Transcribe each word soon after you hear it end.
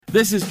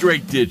This is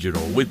Drake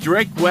Digital with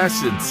Drake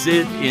West and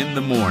Sid in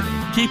the morning.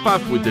 Keep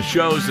up with the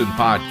shows and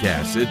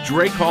podcasts at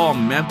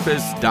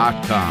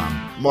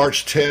drakehallmemphis.com.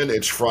 March 10,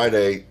 it's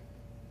Friday.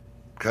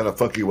 Kind of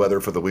funky weather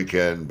for the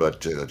weekend,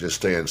 but just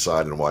stay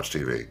inside and watch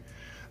TV.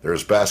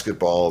 There's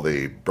basketball.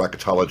 The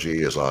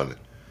bracketology is on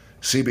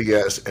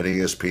CBS and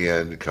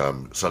ESPN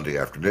come Sunday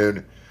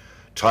afternoon.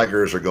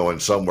 Tigers are going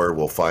somewhere.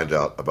 We'll find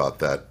out about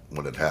that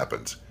when it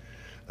happens.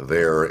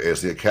 There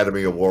is the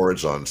Academy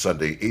Awards on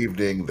Sunday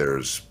evening.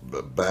 There's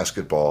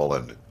basketball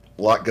and a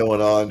lot going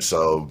on,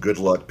 so good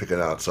luck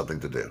picking out something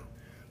to do.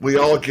 We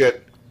all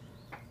get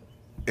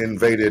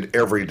invaded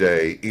every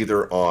day,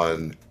 either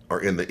on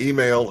or in the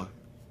email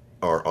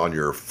or on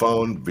your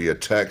phone via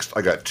text.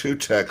 I got 2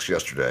 texts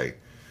yesterday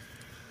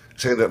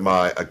saying that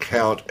my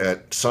account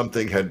at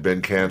something had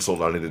been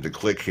canceled. I needed to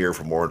click here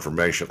for more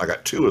information. I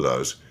got 2 of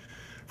those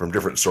from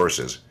different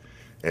sources.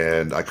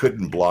 And I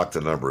couldn't block the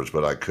numbers,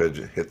 but I could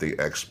hit the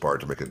X part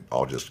to make it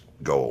all just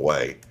go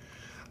away.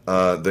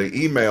 The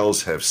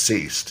emails have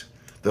ceased.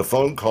 The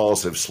phone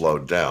calls have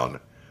slowed down,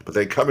 but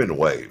they come in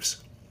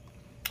waves.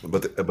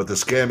 But the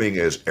scamming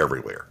is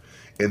everywhere.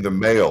 In the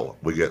mail,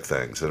 we get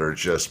things that are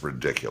just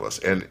ridiculous.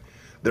 And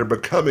they're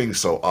becoming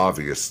so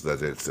obvious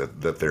that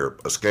they're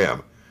a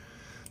scam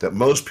that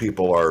most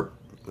people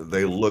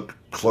they look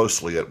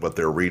closely at what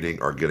they're reading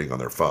or getting on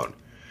their phone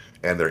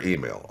and their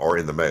email or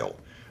in the mail.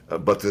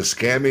 But the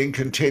scamming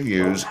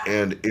continues,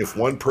 and if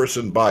one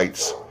person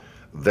bites,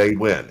 they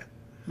win.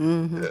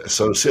 Mm-hmm.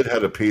 So Sid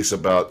had a piece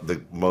about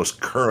the most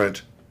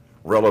current,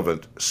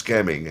 relevant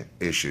scamming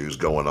issues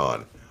going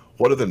on.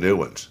 What are the new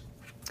ones?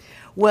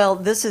 Well,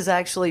 this is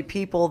actually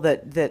people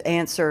that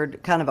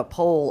answered kind of a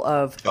poll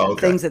of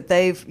things that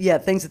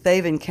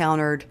they've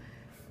encountered,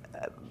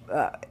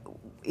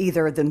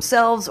 either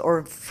themselves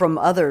or from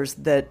others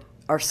that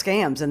are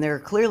scams, and they're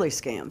clearly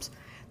scams.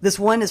 This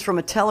one is from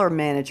a teller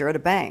manager at a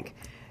bank.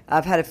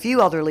 I've had a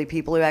few elderly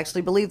people who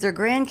actually believe their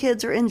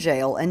grandkids are in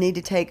jail and need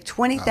to take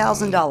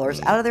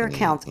 $20,000 out of their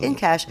accounts in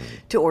cash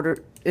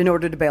in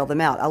order to bail them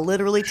out. I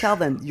literally tell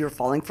them, you're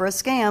falling for a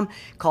scam.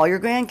 Call your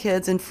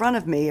grandkids in front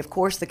of me. Of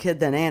course, the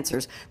kid then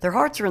answers. Their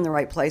hearts are in the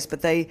right place,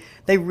 but they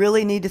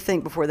really need to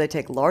think before they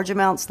take large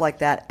amounts like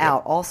that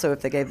out. Also,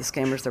 if they gave the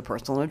scammers their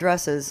personal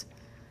addresses,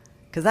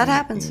 because that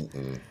happens.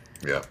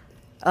 Yeah.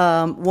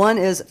 One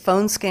is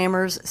phone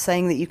scammers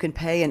saying that you can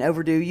pay an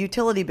overdue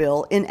utility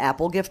bill in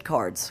Apple gift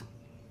cards.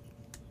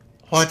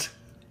 What?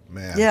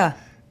 Man. Yeah.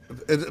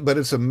 But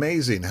it's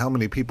amazing how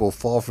many people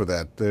fall for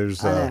that. There's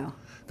some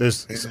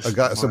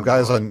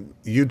guys on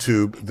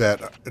YouTube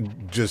that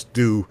just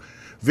do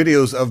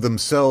videos of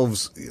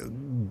themselves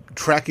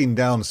tracking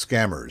down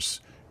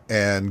scammers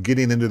and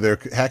hacking into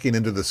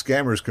the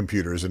scammers'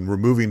 computers and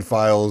removing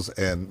files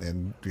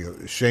and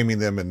shaming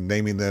them and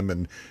naming them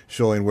and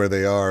showing where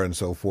they are and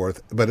so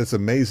forth. But it's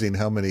amazing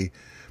how many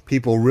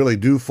people really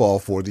do fall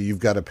for that. You've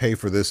got to pay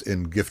for this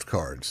in gift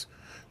cards.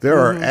 There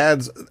are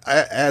ads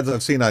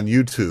I've seen on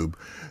YouTube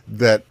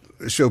that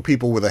show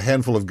people with a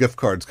handful of gift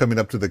cards coming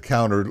up to the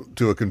counter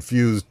to a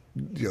confused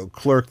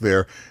clerk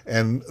there,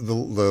 and the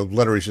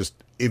letter is just,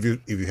 if you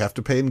have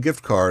to pay in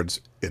gift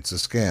cards, it's a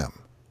scam.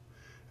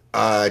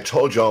 I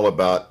told you all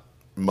about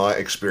my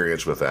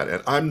experience with that,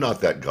 and I'm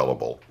not that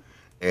gullible,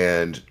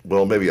 and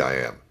well, maybe I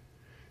am,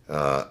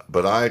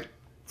 but I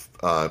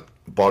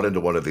bought into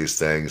one of these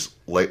things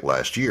late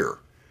last year,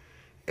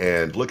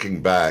 and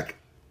looking back,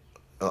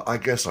 I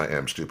guess I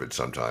am stupid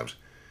sometimes.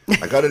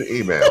 I got an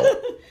email,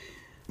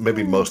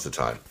 maybe most of the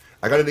time.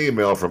 I got an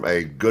email from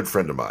a good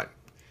friend of mine,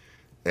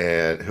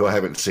 and who I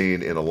haven't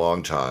seen in a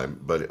long time,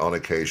 but on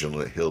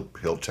occasion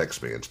he'll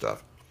text me and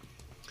stuff.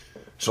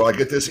 So I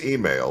get this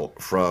email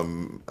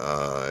from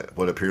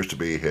what appears to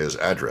be his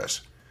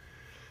address,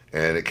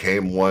 and it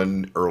came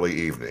one early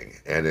evening,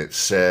 and it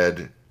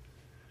said,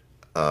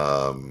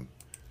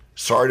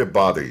 "Sorry to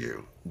bother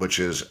you," which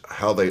is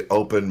how they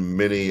open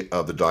many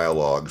of the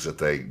dialogues that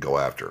they go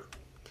after.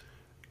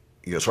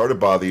 Sorry to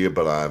bother you,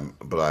 but I'm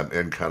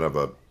in kind of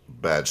a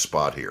bad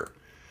spot here.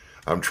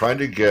 I'm trying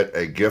to get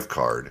a gift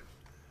card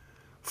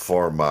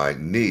for my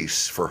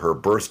niece for her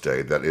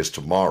birthday that is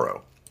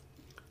tomorrow,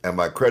 and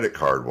my credit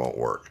card won't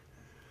work.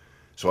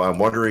 So I'm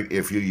wondering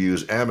if you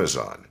use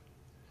Amazon,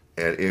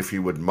 and if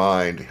you would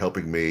mind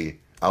helping me.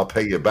 I'll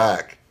pay you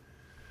back,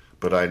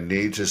 but I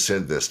need to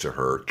send this to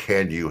her.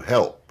 Can you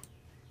help?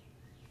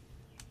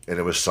 And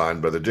it was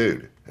signed by the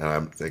dude. And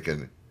I'm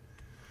thinking,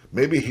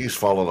 maybe he's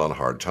fallen on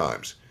hard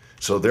times.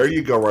 So there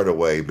you go right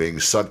away,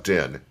 being sucked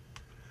in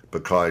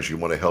because you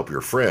want to help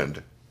your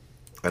friend,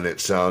 and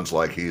it sounds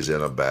like he's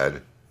in a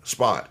bad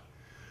spot.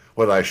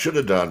 What I should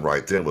have done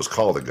right then was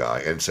call the guy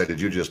and say, did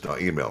you just now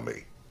email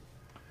me?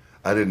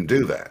 I didn't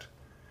do that.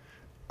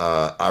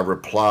 I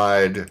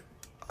replied,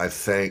 I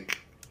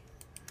think,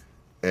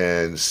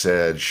 and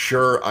said,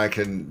 sure, I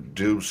can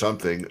do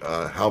something.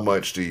 How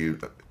much do you...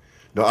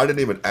 No, I didn't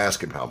even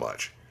ask him how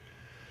much.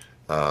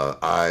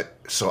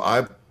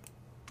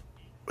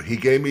 He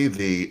gave me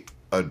the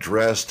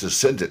address to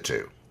send it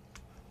to.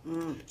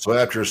 So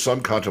after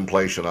some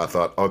contemplation, I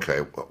thought,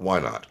 okay, why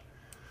not?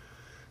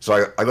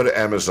 So I go to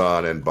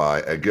Amazon and buy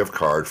a gift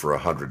card for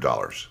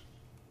 $100.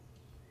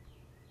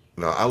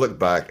 Now, I look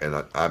back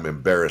and I'm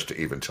embarrassed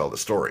to even tell the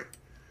story.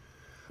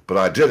 But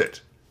I did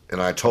it. And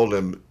I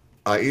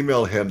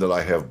emailed him that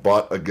I have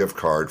bought a gift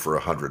card for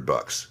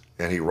 $100.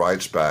 And he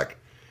writes back,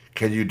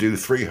 can you do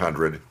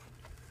 300?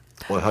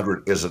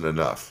 100 isn't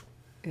enough.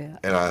 Yeah.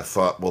 And I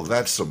thought, well,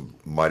 that's some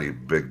mighty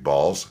big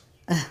balls.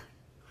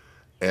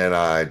 And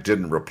I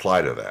didn't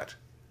reply to that.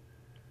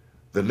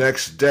 The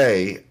next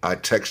day, I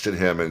texted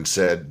him and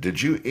said,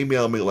 did you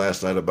email me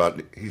last night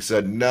about... He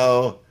said,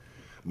 no,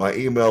 my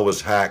email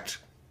was hacked,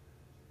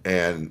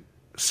 and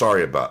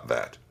sorry about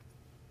that.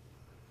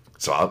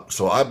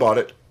 So I bought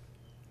it.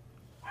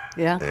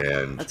 Yeah,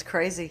 and that's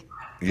crazy.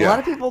 Yeah. A lot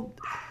of people,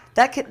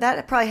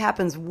 that probably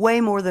happens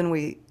way more than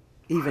we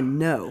even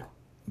know.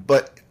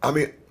 But, I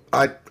mean,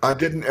 I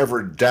didn't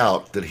ever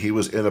doubt that he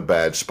was in a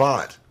bad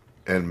spot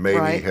and maybe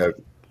Right. had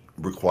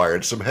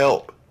required some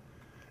help.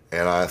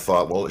 And I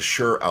thought, well,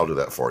 sure, I'll do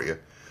that for you.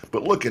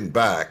 But looking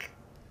back,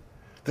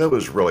 that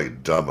was really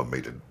dumb of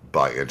me to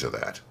buy into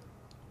that.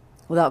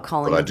 Without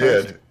calling But I him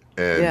first. did,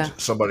 and Yeah.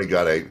 somebody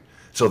got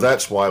So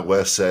that's why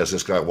Wes says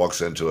this guy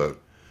walks into a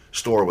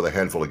store with a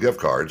handful of gift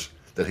cards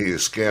that he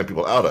has scammed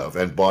people out of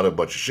and bought a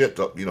bunch of shit,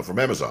 from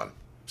Amazon.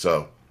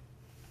 So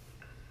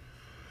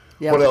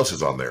Yep. what else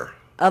is on there?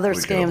 Other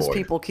we can scams avoid?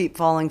 people keep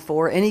falling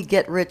for, any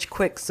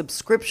get-rich-quick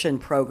subscription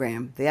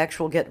program. The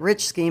actual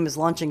get-rich scheme is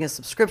launching a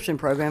subscription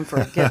program for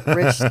a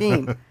get-rich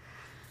scheme.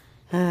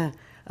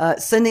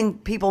 Sending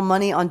people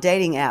money on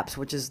dating apps,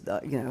 which is,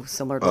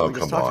 similar to what we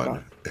just talked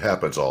about. It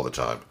happens all the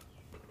time.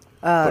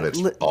 But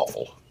it's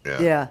awful. Yeah.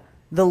 Yeah.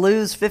 The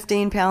lose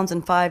 15 pounds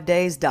in 5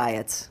 days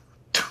diets.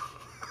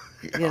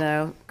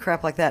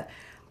 Crap like that.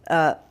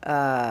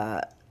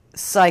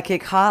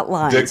 Psychic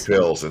hotlines. Dick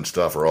pills and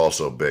stuff are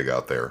also big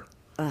out there.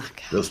 Oh,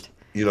 God. Just,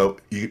 you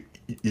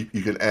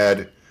can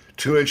add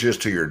 2 inches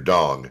to your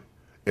dong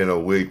in a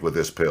week with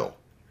this pill.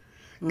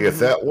 Mm-hmm. If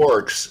that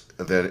works,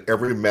 then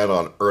every man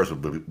on earth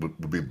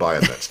would be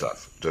buying that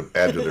stuff to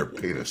add to their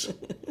penis.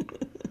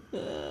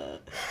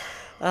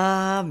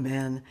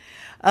 Man.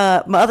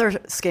 My other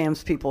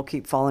scams people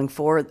keep falling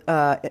for.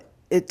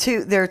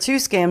 There are 2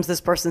 scams,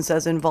 this person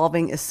says,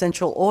 involving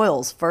essential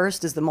oils.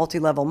 First is the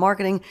multi-level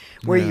marketing,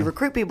 where you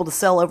recruit people to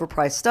sell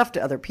overpriced stuff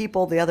to other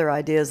people. The other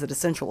idea is that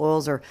essential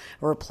oils are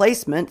a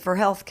replacement for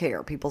health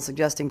care. People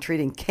suggesting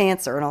treating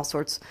cancer and all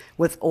sorts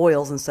with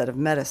oils instead of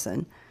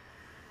medicine.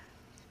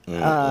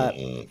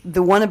 The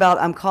one about,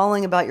 I'm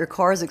calling about your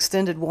car's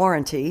extended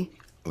warranty.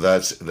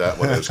 That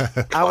one is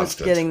constant. I was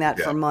getting that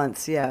for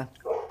months, yeah.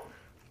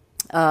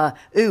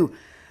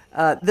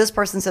 This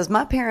person says,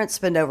 my parents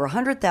spend over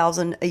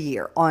 $100,000 a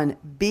year on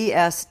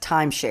BS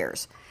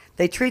timeshares.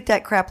 They treat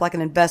that crap like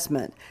an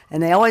investment,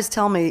 and they always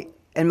tell me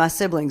and my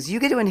siblings, you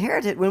get to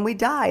inherit it when we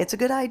die. It's a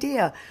good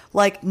idea.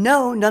 Like,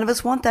 no, none of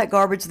us want that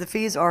garbage. The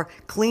fees are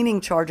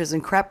cleaning charges,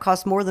 and crap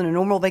costs more than a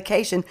normal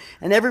vacation,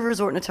 and every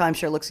resort in a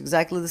timeshare looks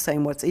exactly the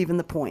same. What's even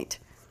the point?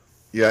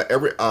 Yeah,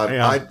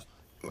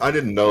 I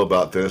didn't know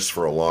about this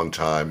for a long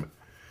time,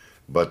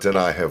 but then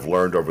I have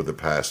learned over the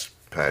past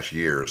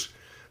years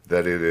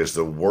that it is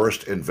the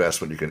worst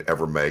investment you can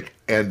ever make,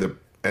 and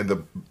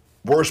the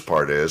worst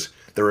part is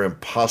they're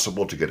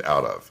impossible to get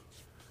out of.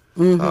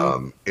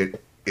 Mm-hmm.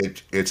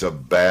 It's a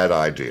bad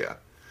idea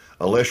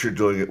unless you're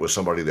doing it with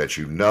somebody that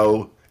you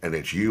know, and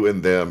it's you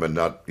and them, and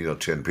not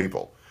 10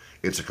 people.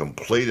 It's a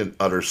complete and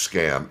utter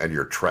scam, and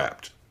you're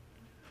trapped.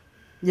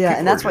 Yeah, People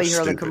and that's are why just you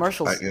hear the stupid.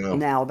 commercials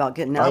now about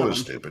getting out of them. I was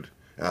stupid.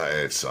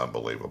 It's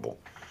unbelievable.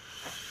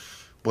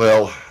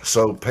 Well,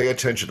 so pay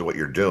attention to what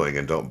you're doing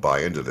and don't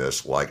buy into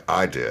this like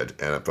I did,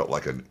 and I felt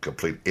like a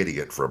complete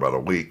idiot for about a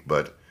week,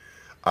 but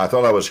I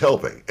thought I was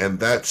helping, and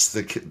that's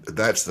the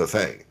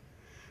thing.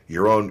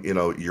 Your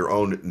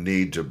own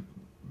need to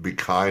be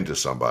kind to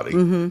somebody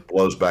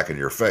blows back in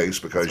your face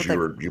because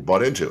you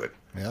bought into it.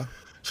 Yeah.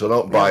 So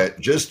don't buy it.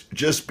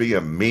 Just be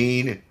a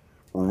mean,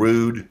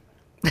 rude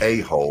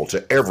a-hole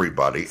to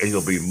everybody, and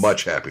you'll be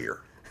much happier.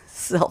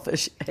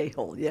 Selfish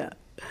a-hole, yeah.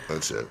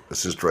 That's it.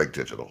 This is Drake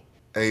Digital.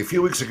 A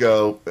few weeks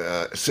ago,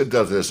 Sid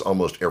does this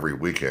almost every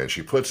weekend.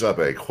 She puts up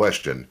a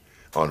question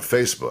on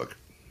Facebook,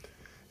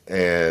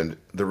 and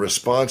the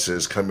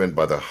responses come in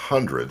by the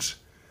hundreds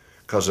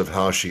because of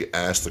how she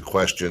asked the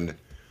question,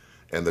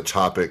 and the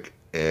topic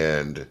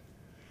and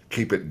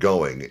keep it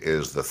going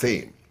is the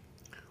theme.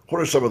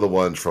 What are some of the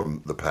ones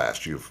from the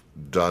past you've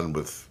done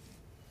with?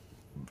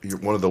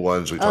 One of the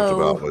ones we talked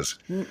about was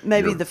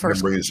maybe the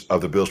first memories of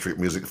the Beale Street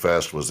Music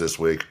Fest was this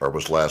week or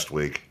was last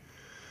week,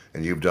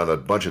 and you've done a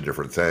bunch of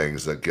different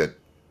things that get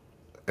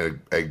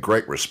a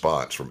great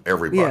response from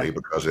everybody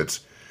because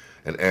it's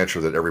an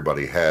answer that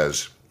everybody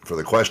has for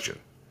the question.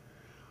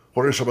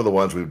 What are some of the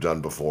ones we've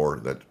done before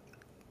that?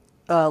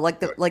 Like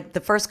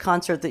the first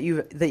concert that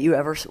you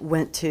ever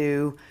went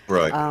to,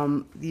 right?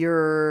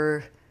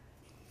 The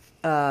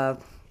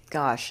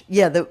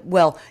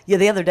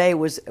other day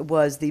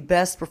was the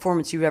best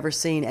performance you've ever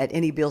seen at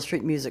any Beale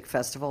Street Music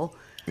Festival.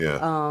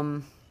 Yeah.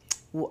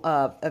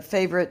 A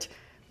favorite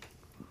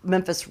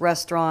Memphis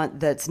restaurant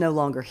that's no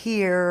longer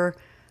here.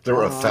 There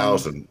were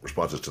 1,000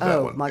 responses to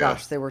that one. Oh my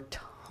gosh, there were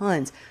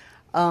tons.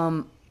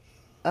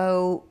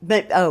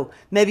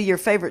 Maybe your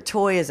favorite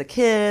toy as a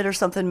kid or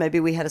something. Maybe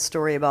we had a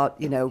story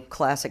about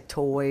classic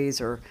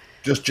toys or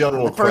just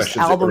general the first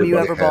questions album that you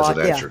everybody ever has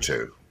bought. an answer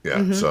to.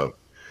 Yeah. So,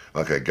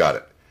 okay, got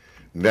it.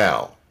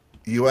 Now,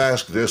 you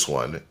asked this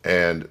one,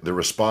 and the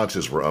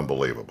responses were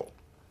unbelievable.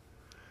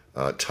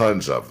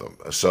 Tons of them.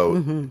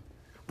 So,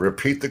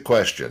 repeat the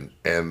question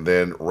and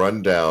then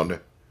run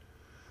down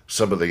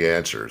some of the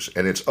answers.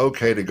 And it's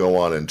okay to go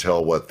on and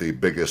tell what the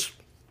biggest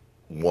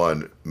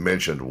one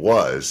mentioned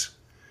was.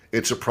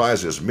 It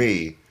surprises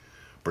me,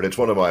 but it's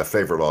one of my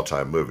favorite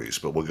all-time movies,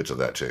 but we'll get to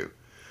that too.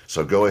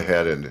 So go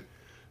ahead and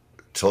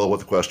tell what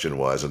the question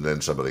was and then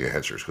some of the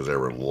answers, because there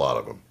were a lot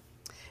of them.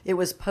 It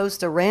was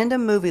post a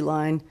random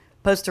line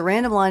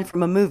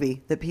from a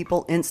movie that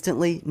people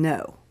instantly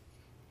know.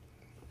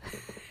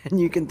 And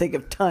you can think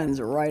of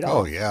tons right off.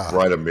 Oh, yeah.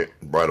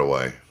 Right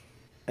away.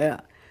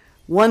 Yeah.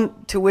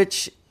 One to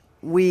which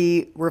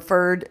we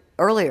referred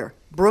earlier,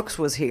 Brooks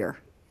was here.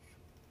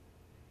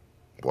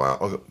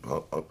 Wow.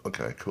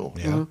 Okay, cool.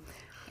 Yeah.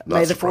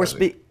 May the force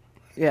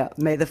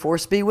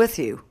be with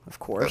you, of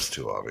course. That's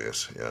too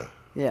obvious, yeah.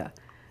 Yeah.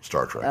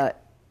 Star Trek.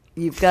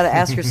 You've got to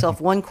ask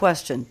yourself one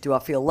question. Do I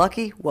feel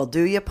lucky? Well,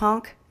 do you,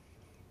 punk?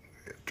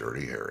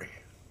 Dirty Harry.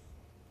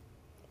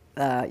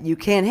 You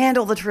can't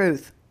handle the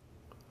truth.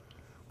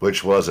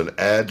 Which was an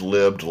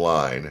ad-libbed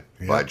line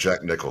by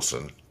Jack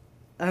Nicholson.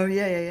 Oh,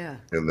 yeah.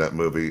 In that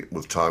movie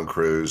with Tom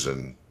Cruise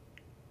and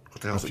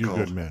what the hell is it called?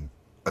 A Few Good Men.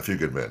 A Few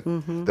Good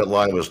Men. That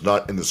line was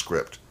not in the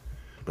script,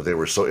 but they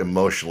were so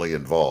emotionally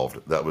involved.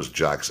 That was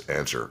Jack's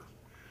answer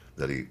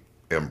that he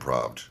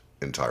improv'd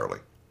entirely.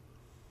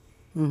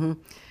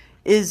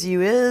 Is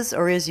you is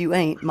or is you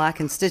ain't my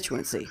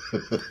constituency?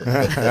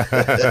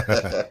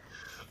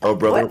 Oh,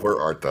 brother, What? where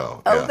art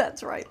thou? Oh, Yeah.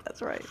 that's right.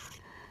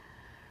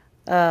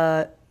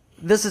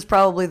 This is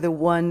probably the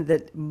one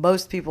that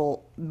most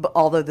people,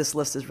 although this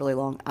list is really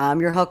long, I'm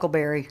your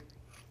Huckleberry.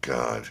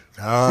 God.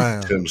 Oh,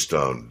 yeah.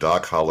 Tombstone,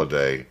 Doc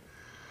Holliday.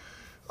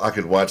 I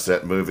could watch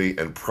that movie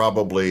and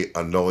probably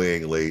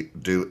annoyingly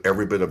do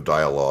every bit of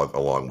dialogue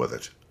along with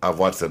it. I've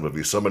watched that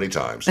movie so many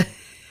times.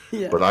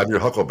 Yeah. But I'm Your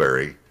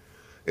Huckleberry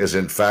is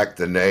in fact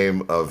the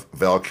name of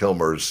Val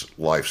Kilmer's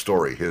life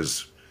story.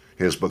 His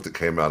book that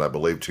came out, I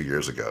believe, 2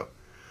 years ago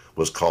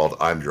was called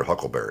I'm Your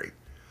Huckleberry.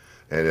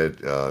 And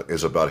it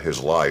is about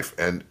his life.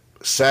 And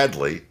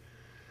sadly,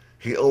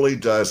 he only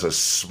does a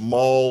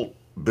small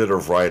bit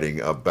of writing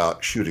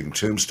about shooting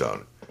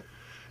Tombstone.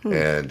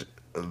 And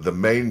the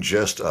main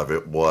gist of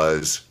it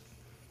was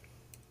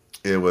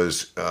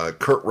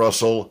Kurt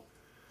Russell,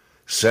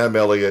 Sam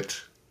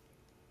Elliott,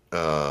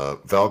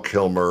 Val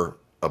Kilmer,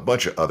 a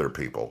bunch of other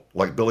people,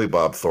 like Billy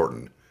Bob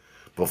Thornton,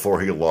 before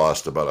he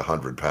lost about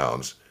 100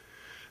 pounds.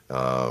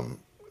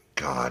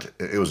 God,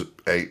 it was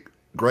a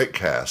great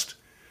cast.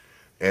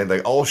 And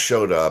they all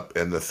showed up,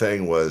 and the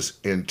thing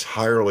was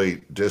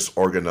entirely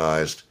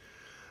disorganized.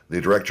 The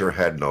director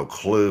had no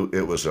clue.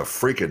 It was a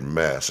freaking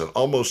mess and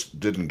almost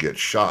didn't get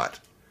shot.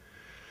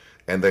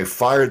 And they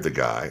fired the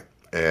guy.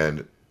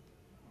 And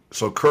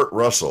so Kurt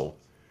Russell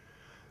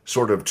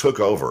sort of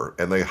took over,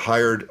 and they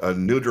hired a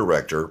new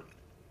director,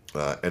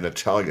 an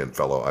Italian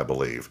fellow, I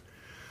believe.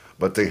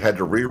 But they had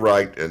to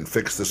rewrite and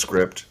fix the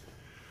script.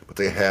 But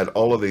they had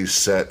all of these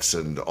sets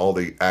and all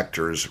the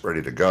actors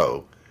ready to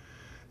go.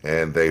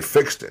 And they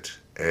fixed it.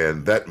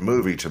 And that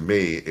movie, to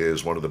me,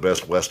 is one of the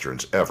best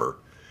Westerns ever.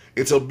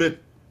 It's a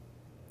bit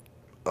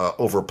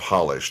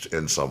over-polished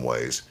in some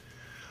ways,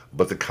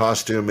 but the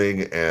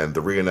costuming and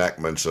the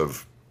reenactments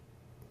of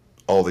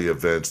all the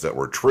events that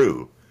were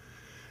true,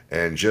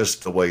 and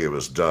just the way it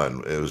was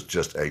done, it was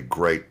just a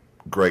great,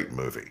 great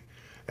movie.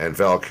 And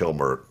Val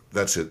Kilmer,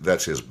 that's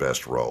his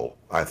best role,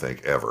 I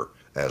think, ever,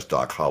 as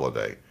Doc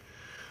Holliday.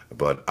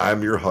 But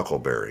I'm Your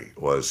Huckleberry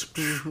was...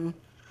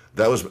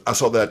 I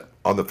saw that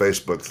on the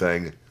Facebook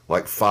thing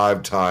like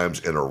 5 times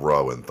in a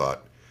row and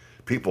thought,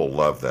 people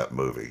love that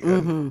movie.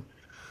 And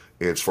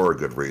it's for a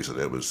good reason.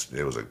 It was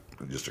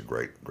just a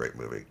great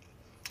movie.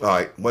 All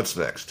right, what's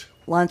next?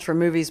 Lines from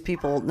movies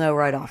people know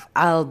right off.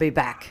 I'll be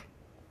back.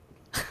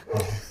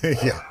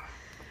 Yeah.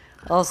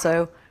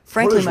 Also,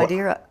 frankly, my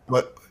dear,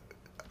 But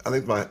I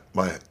think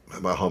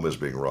my home is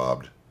being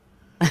robbed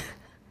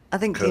I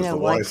think because Dino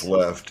the likes... wife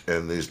left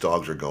and these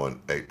dogs are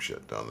going ape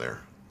shit down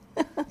there.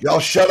 Y'all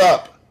shut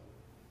up.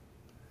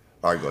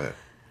 All right, go ahead.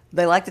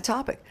 They like the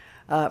topic.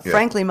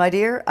 Frankly, my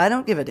dear, I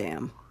don't give a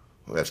damn.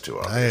 Well, that's too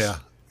obvious.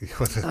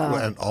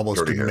 And almost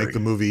Dirty didn't Harry. make the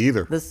movie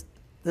either.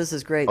 This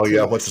is great. Oh, too.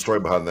 yeah. What's the story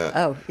behind that?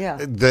 Oh, yeah.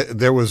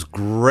 There was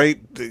great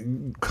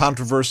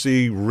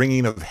controversy,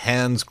 wringing of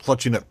hands,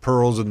 clutching at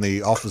pearls in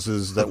the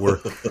offices that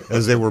were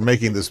as they were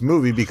making this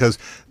movie, because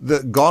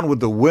Gone with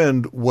the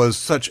Wind was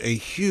such a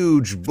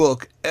huge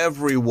book.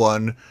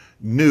 Everyone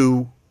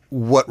knew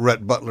what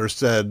Rhett Butler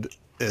said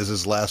as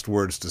his last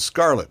words to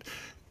Scarlett.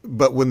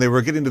 But when they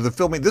were getting to the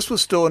filming, this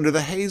was still under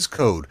the Hays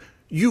Code.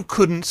 You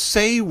couldn't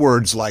say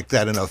words like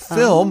that in a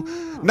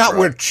film, not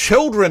where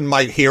children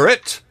might hear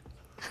it.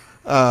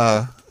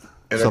 And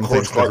of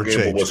course, Clark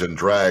Gable was in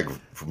drag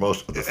for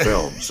most of the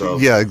film. So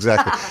Yeah,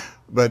 exactly.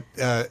 But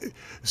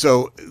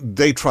so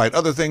they tried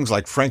other things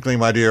like "Frankly,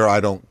 my dear,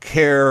 I don't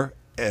care,"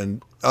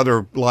 and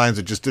other lines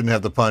that just didn't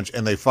have the punch,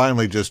 and they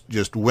finally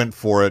just went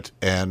for it,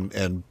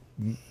 and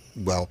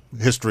well,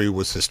 history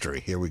was history.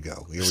 Here we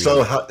go.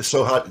 So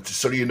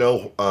do you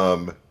know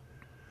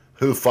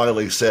who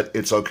finally said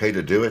it's okay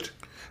to do it?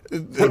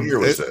 What year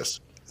was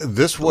this?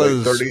 This The late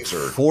was 30s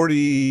or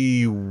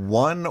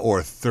 41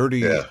 or 30,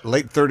 Yeah.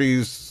 late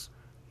 30s,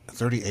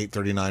 38,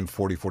 39,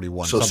 40,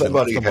 41. So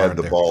somebody somewhere had in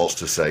the there. balls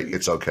to say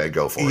it's okay,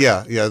 go for it.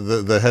 Yeah, yeah.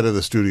 The head of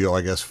the studio,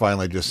 I guess,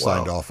 finally just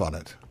signed Wow. off on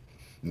it.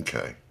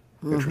 Okay.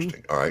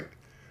 Interesting. All right.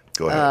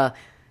 Go ahead.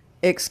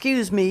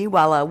 Excuse me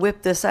while I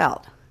whip this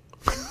out.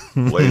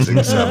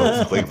 Blazing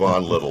Saddles,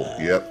 Cleavon Little.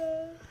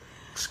 Yep.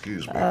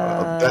 Excuse me.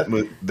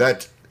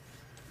 That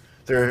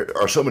there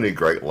are so many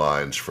great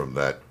lines from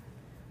that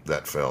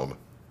film.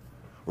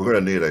 We're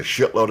going to need a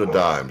shitload of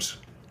dimes.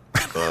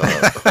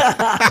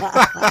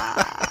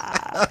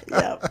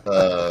 Yep.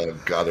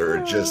 God,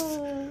 they're just.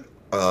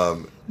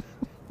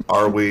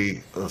 Are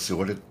we? Let's see.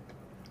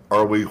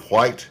 Are we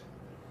white?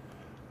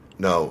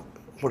 No.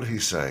 What did he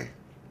say?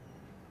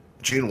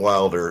 Gene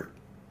Wilder.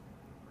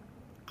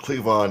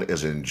 Cleavon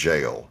is in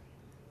jail,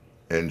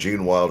 and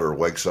Gene Wilder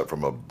wakes up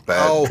from a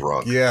bad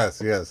drunk.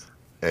 Yes.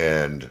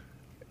 And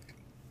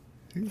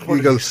He what did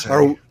he goes,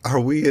 say? are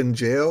we in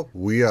jail?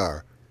 We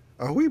are.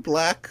 Are we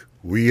black?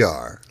 We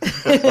are. I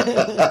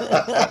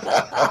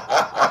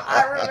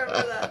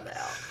remember that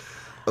now.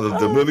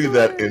 The movie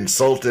that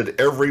insulted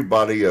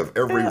everybody of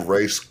every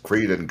race,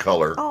 creed, and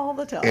color All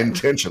the time.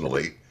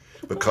 intentionally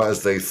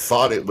because they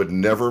thought it would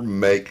never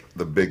make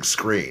the big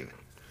screen.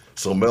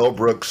 So Mel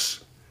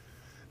Brooks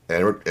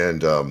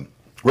and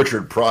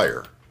Richard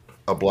Pryor,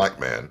 a black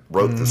man,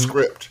 wrote the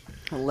script.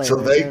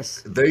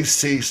 Hilarious. So they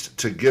ceased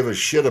to give a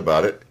shit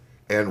about it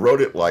and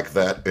wrote it like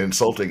that,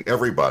 insulting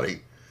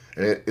everybody.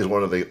 And it is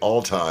one of the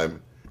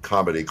all-time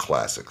comedy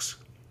classics.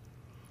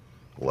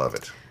 Love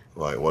it.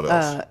 Right, what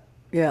else?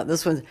 Yeah,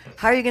 this one's.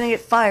 How are you going to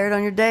get fired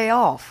on your day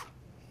off?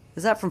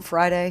 Is that from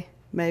Friday,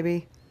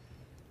 maybe?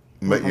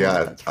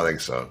 Yeah, I think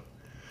so.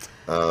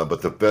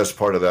 But the best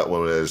part of that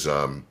one is,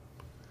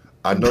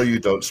 I know you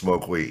don't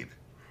smoke weed,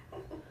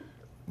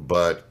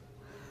 but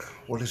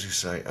what does he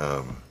say?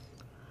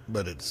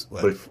 But it's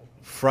But-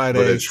 Friday.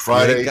 But it's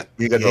Friday.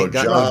 You got no ain't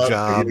job.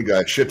 And you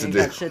got shit to Ain't do.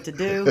 got shit to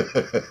do.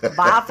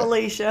 Bye,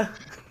 Felicia.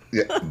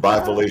 Yeah, Bye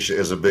Felicia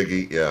is a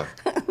biggie. Yeah,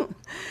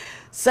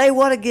 Say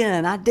what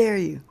again? I dare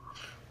you.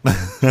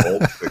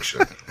 Pulp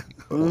Fiction.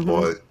 Oh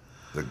boy,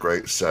 the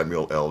great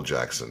Samuel L.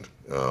 Jackson.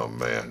 Oh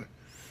man.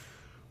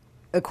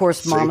 Of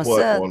course, Say Mama what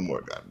said. one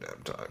more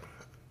goddamn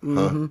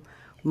time.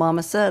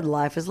 Mama said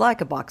life is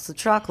like a box of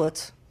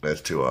chocolates.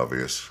 That's too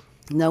obvious.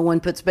 No one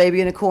puts baby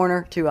in a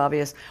corner. Too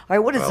obvious. All right,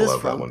 what is I this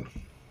love from? that one.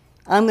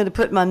 I'm going to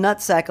put my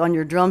nutsack on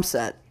your drum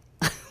set.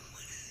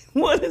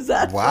 What is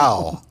that?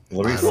 Wow.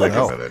 Let me I think don't a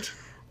know. minute. From?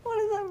 What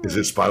is that? Is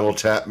it Spinal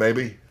Tap?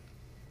 Maybe.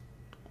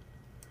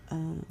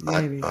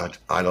 Maybe.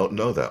 I don't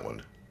know that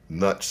one.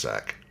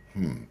 Nutsack.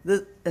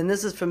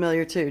 This is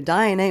familiar too.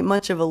 Dying ain't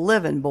much of a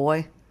living,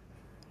 boy.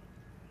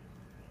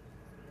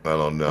 I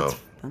don't know.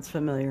 That's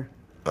familiar.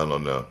 I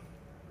don't know.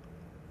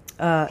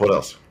 What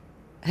else?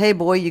 Hey,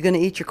 boy, you going to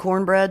eat your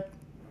cornbread?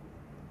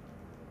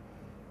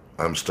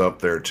 I'm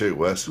stumped there too,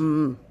 Wes.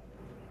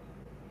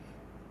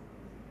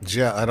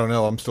 Yeah, I don't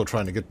know. I'm still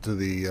trying to get to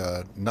the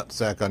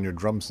nutsack on your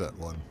drum set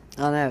one.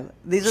 I know.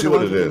 These are See the what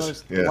ones it with the is.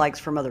 most Yeah. likes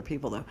from other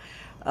people, though.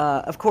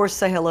 Of course,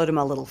 Say Hello to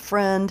My Little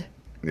Friend.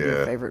 Your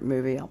Yeah. favorite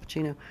movie, Al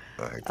Pacino.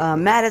 I hate that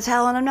Mad as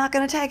hell, and I'm not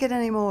going to take it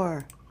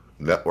anymore.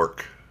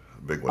 Network.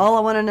 Big one. All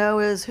I want to know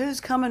is who's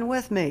coming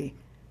with me.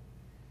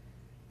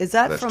 Is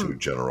that That's too from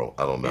general.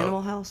 I don't know.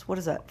 Animal House? What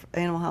is that?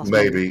 Animal House?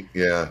 Maybe.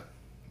 Yeah.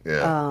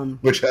 Yeah.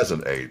 Which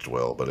hasn't aged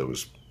well, but it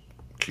was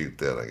cute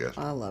then, I guess.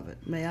 I love it.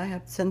 May I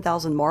have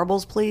 10,000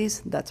 marbles,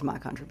 please? That's my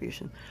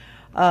contribution.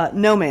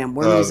 No, ma'am.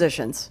 We're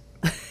musicians.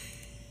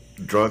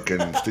 Drunk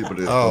and stupid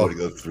as nobody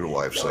goes through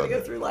life, son. Go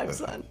through life,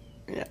 son.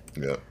 Yeah.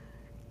 Yeah.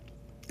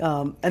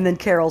 And then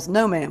Carol's,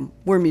 no, ma'am.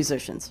 We're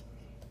musicians.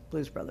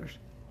 Blues Brothers.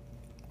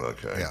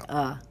 Okay.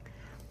 Yeah.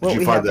 What Did you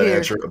we find have that here-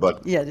 answer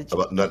about Yeah, did you?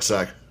 about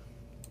nutsack?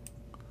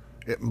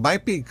 It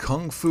might be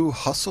Kung Fu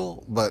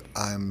Hustle, but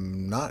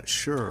I'm not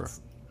sure.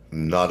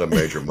 Not a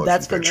major motion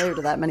That's picture. familiar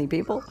to that many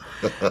people.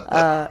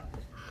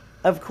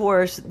 Of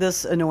course,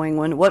 this annoying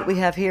one. What we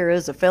have here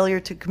is a failure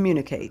to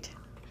communicate.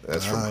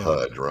 That's from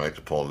HUD,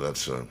 right? Paul,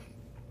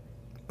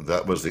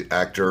 that was the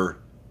actor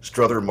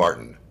Strother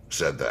Martin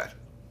said that.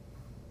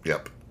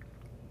 Yep.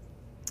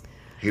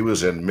 He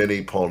was in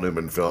many Paul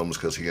Newman films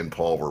because he and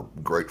Paul were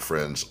great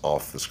friends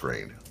off the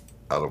screen,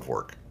 out of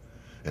work.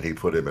 And he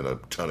put him in a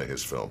ton of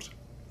his films.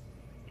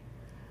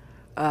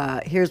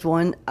 Here's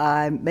one.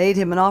 I made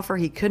him an offer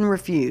he couldn't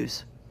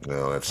refuse.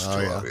 No, that's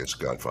too yeah. obvious.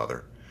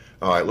 Godfather.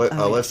 All right,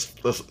 let's.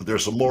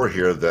 There's some more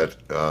here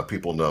that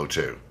people know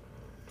too.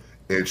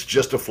 It's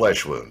just a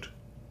flesh wound.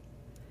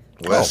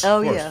 Wes, Oh,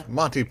 of course. yeah.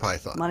 Monty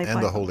Python Monty and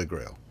the Python. Holy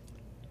Grail.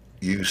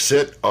 you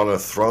sit on a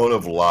throne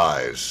of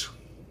lies.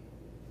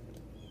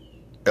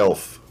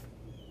 Elf.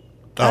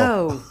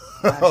 Oh,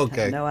 I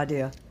Okay. have no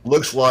idea.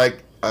 Looks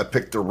like I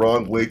picked the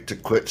wrong week to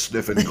quit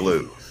sniffing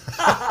glue.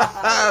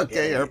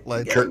 Okay,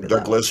 Airplane. Kirk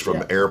Douglas from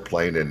Yeah.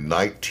 Airplane in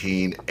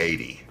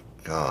 1980.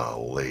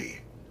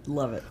 Golly.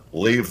 Love it.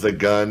 Leave the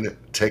gun,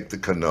 take the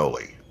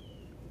cannoli.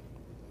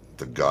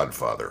 The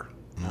Godfather.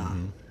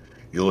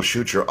 You'll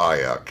shoot your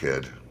eye out,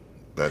 kid.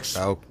 That's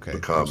Okay,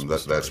 become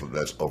Christmas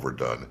that's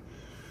overdone.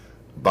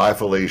 Bye,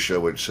 Felicia,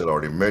 which Sid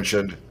already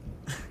mentioned.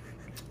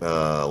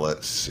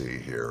 Let's see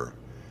here.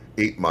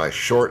 Eat My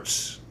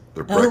Shorts,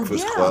 The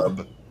Breakfast yeah.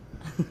 Club.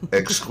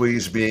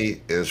 Squeeze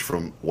Me is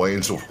from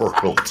Wayne's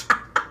World.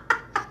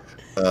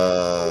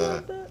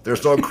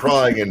 There's no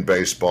crying in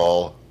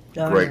baseball.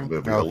 Oh, Great yeah.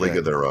 movie, A Okay. League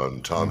of Their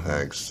Own. Tom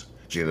Hanks,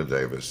 Gina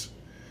Davis.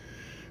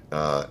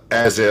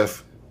 As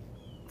If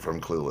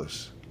from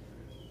Clueless.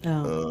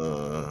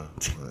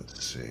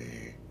 Let's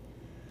see.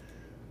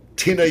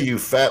 Tina, you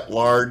fat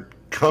lard,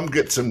 come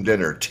get some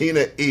dinner.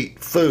 Tina, eat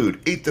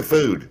food. Eat the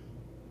food.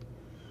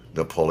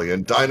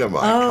 Napoleon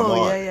Dynamite. Come Oh,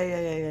 on.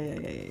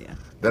 yeah.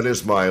 That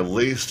is my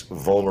least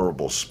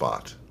vulnerable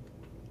spot.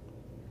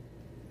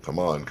 Come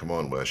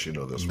on, Wes. You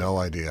know this one. No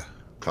idea.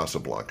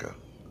 Casablanca.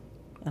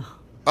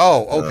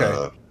 Oh,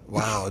 okay.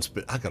 Wow,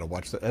 I gotta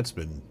watch that. That's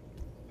been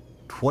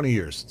 20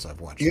 years since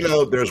I've watched You it.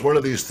 know, there's one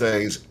of these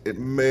things. It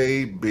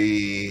may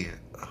be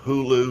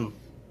Hulu.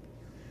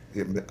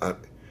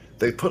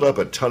 They put up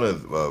a ton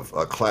of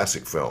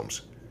classic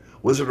films.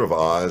 Wizard of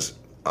Oz.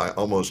 I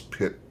almost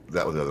hit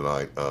that one the other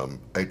night.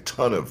 A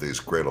ton of these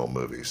great old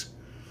movies.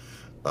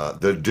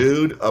 The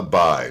Dude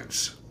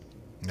Abides.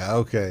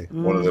 Okay.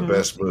 One of the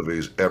best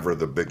movies ever,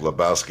 The Big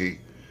Lebowski,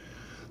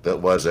 that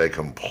was a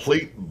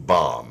complete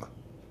bomb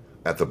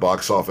at the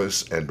box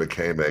office and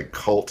became a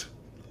cult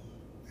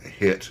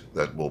hit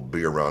that will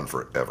be around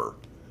forever.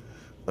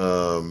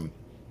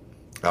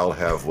 I'll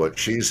have What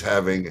She's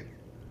Having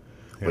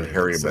when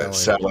Harry Met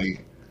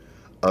Sally,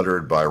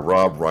 uttered by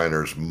Rob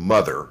Reiner's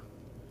mother,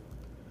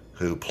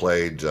 who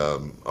played a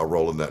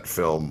role in that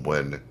film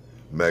when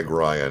Meg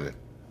Ryan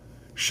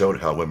showed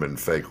how women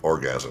fake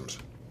orgasms,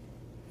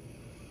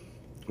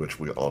 which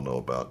we all know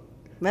about.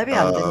 Maybe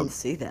I didn't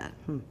see that.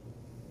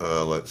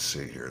 Let's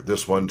see here.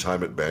 This One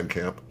Time at Band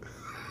Camp,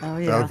 Oh,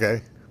 yeah.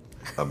 Okay.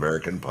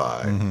 American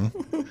Pie.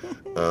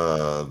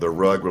 The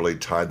Rug really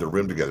tied the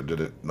room together, did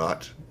it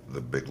not?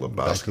 The Big Back to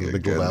Lebowski The Big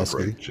again, the Lebowski.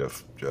 great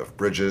Jeff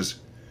Bridges.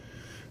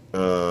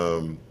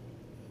 Bueller,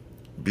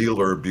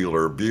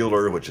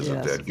 which is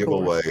Yes, a dead of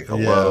giveaway. course.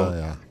 Hello.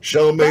 Yeah.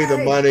 Show me the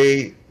Right.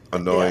 money.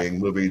 Annoying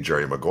movie,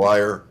 Jerry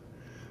Maguire.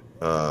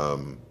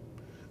 I'm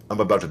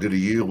about to do to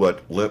you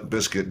what Limp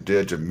Bizkit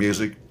did to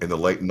music in the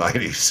late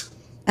 90s.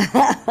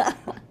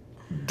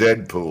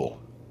 Deadpool.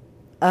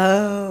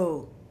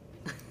 Oh.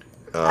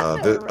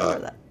 Remember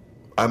that.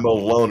 I'm a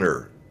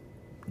loner,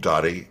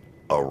 Dottie,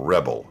 a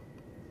rebel.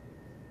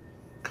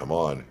 Come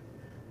on.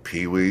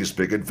 Pee-wee's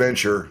Big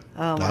Adventure.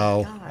 Oh, my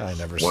No, gosh. I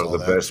never One saw of the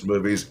that. best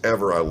movies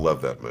ever. I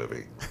love that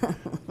movie.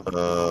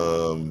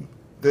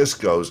 This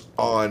goes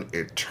on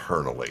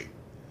eternally.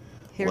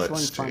 Here's Let's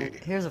one funny. see.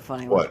 Here's a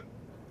funny What? one.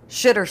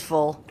 Shitter's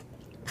Full.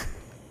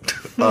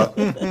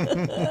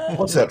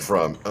 What's that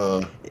from?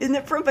 Isn't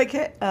it from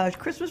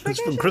Christmas It's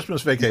Vacation? from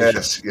Christmas Vacation.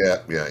 Yes,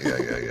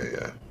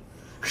 yeah.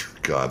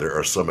 God, there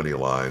are so many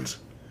lines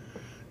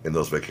in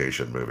those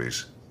vacation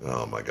movies.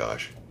 Oh my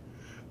gosh.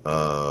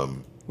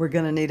 We're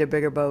gonna need a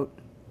bigger boat.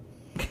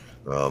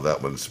 Oh,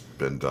 that one's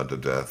been done to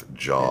death.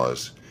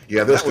 Jaws.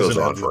 Yeah, this That was goes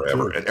an on outlet,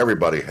 forever, too. and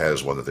everybody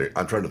has one that they.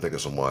 I'm trying to think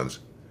of some ones,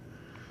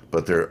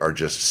 but there are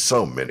just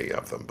so many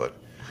of them. But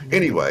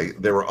anyway,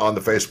 they were on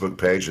the Facebook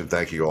page, and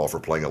thank you all for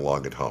playing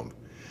along at home.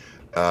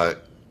 We're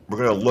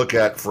going to look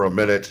at for a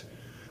minute.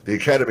 The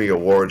Academy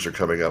Awards are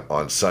coming up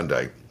on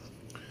Sunday,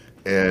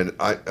 and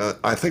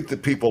I think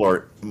that people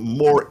are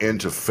more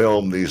into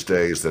film these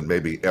days than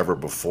maybe ever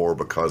before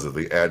because of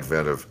the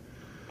advent of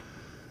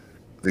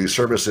the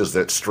services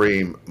that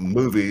stream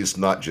movies,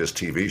 not just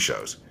TV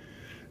shows.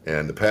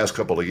 And the past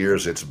couple of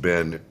years, it's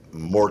been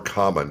more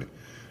common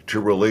to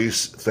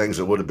release things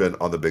that would have been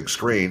on the big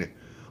screen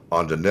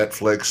onto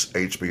Netflix,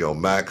 HBO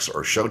Max,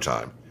 or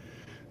Showtime.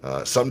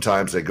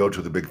 Sometimes they go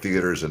to the big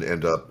theaters and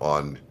end up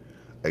on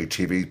a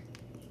TV,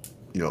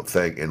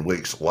 thing in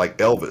weeks, like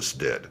Elvis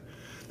did.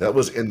 That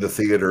was in the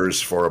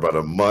theaters for about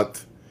a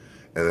month,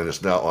 and then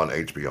it's now on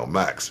HBO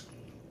Max.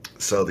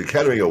 So the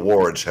Academy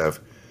Awards have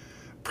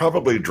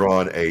probably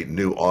drawn a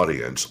new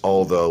audience,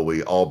 although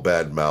we all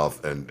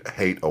badmouth and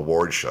hate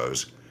award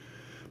shows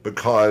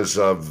because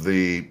of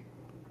the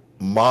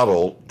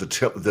model.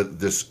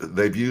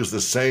 They've used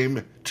the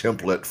same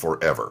template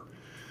forever,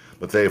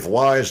 but they've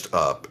wised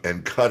up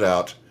and cut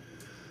out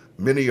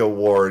many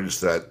awards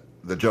that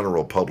the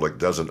general public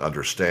doesn't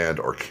understand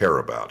or care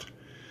about.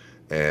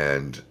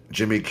 And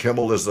Jimmy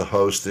Kimmel is the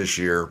host this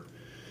year,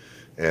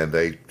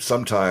 and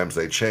sometimes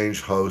they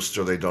change hosts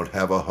or they don't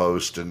have a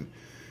host, and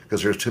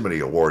because there's too many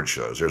award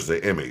shows. There's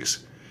the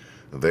Emmys,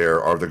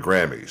 there are the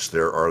Grammys,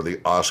 there are the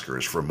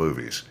Oscars for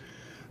movies,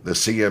 the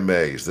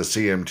CMAs, the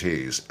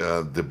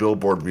CMTs, the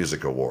Billboard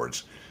Music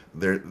Awards.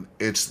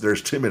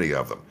 There's too many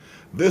of them.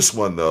 This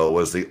one, though,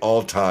 was the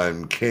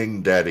all-time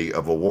king daddy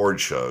of award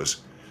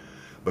shows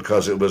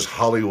because it was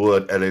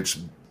Hollywood at its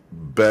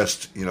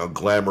best,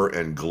 glamour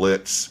and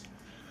glitz,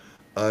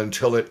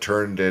 until it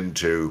turned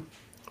into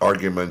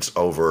arguments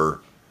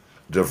over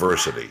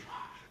diversity.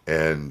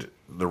 And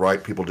the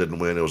right people didn't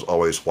win. It was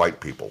always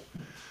white people.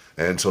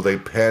 And so they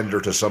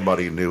pander to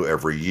somebody new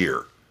every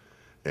year,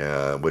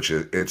 which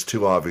it's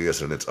too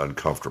obvious and it's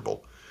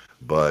uncomfortable.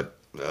 But,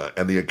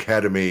 and the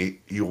Academy,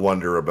 you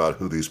wonder about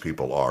who these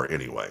people are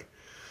anyway.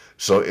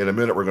 So in a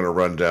minute, we're going to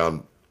run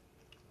down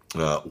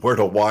where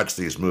to watch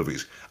these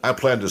movies. I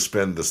plan to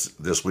spend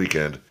this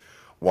weekend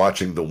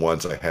watching the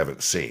ones I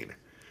haven't seen.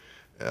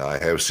 I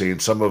have seen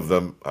some of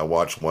them. I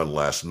watched one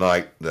last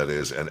night that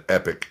is an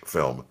epic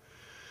film.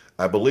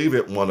 I believe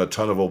it won a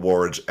ton of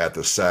awards at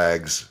the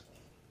SAGs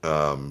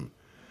and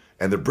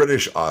the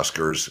British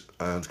Oscars.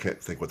 I can't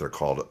think what they're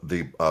called,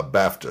 the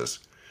BAFTAs.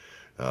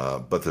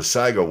 But the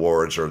SAG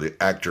Awards are the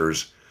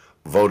actors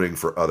voting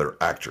for other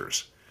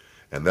actors.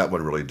 And that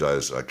one really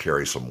does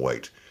carry some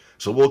weight.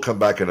 So we'll come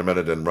back in a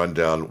minute and run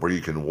down where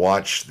you can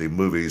watch the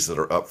movies that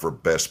are up for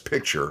Best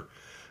Picture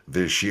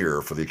this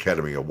year for the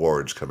Academy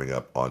Awards coming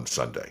up on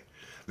Sunday.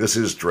 This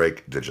is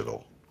Drake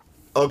Digital.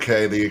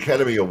 Okay, the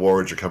Academy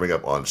Awards are coming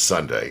up on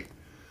Sunday.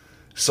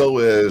 So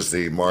is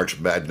the March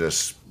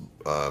Madness,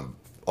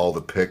 all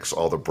the picks,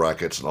 all the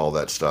brackets, and all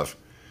that stuff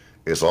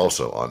is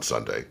also on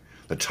Sunday.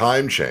 The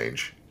time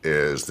change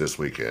is this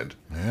weekend.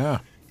 Yeah.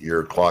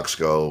 Your clocks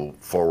go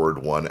forward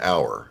 1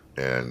 hour,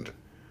 and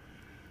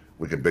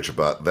we can bitch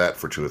about that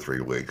for 2 or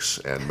 3 weeks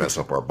and mess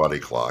up our body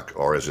clock,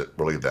 or is it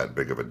really that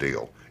big of a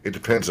deal? It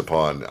depends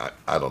upon,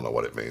 I don't know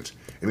what it means.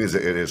 It means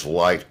that it is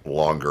light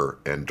longer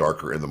and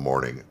darker in the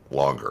morning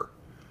longer.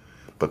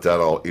 But that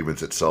all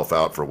evens itself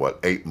out for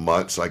 8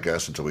 months, I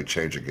guess, until we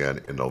change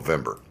again in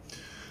November.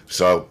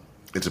 So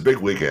it's a big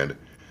weekend.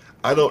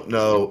 I don't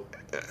know,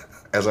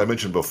 as I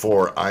mentioned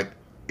before,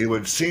 it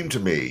would seem to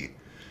me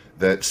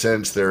that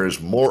since there is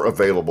more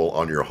available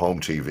on your home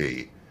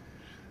TV,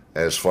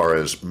 as far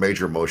as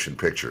major motion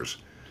pictures,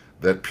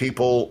 that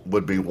people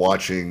would be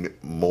watching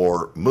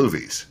more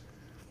movies.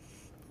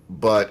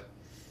 But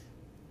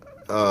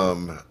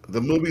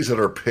the movies that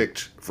are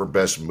picked for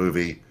Best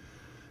Movie,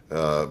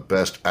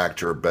 Best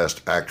Actor,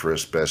 Best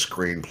Actress, Best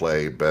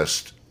Screenplay,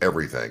 Best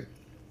Everything,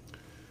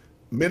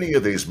 many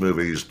of these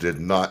movies did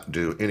not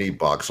do any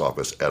box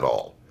office at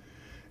all.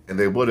 And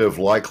they would have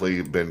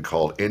likely been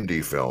called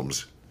indie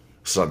films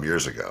some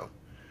years ago.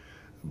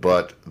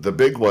 But the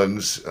big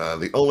ones,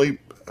 the only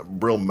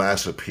real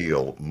mass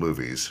appeal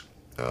movies,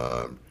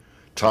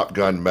 Top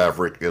Gun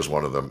Maverick is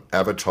one of them.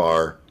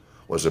 Avatar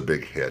was a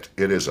big hit.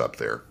 It is up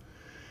there.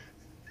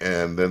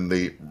 And then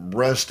the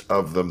rest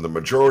of them, the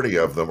majority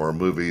of them, are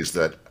movies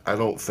that I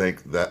don't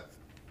think that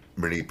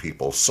many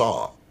people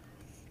saw.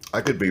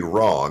 I could be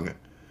wrong,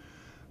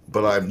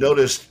 but I've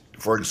noticed,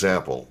 for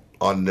example,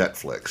 on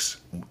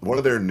Netflix, one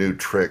of their new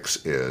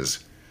tricks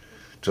is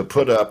to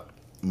put up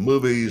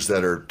movies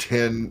that are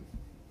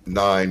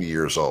 9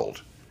 years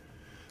old.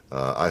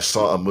 I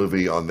saw a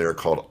movie on there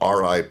called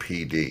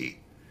R.I.P.D.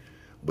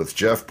 with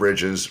Jeff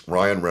Bridges,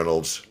 Ryan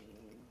Reynolds,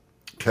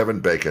 Kevin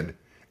Bacon,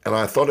 and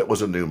I thought it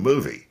was a new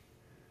movie.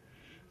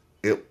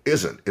 It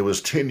isn't. It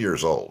was 10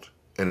 years old,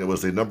 and it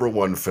was the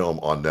 #1 film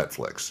on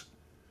Netflix.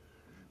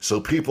 So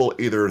people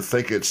either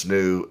think it's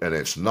new and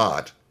it's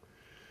not.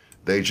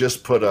 They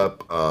just put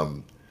up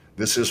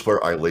This Is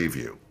Where I Leave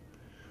You,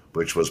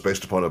 which was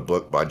based upon a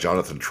book by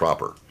Jonathan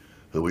Tropper,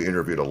 who we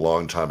interviewed a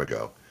long time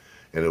ago.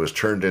 And it was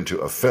turned into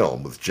a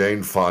film with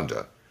Jane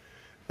Fonda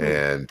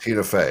and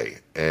Tina Fey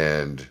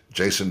and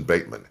Jason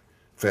Bateman.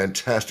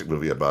 Fantastic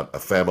movie about a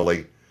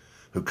family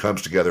who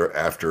comes together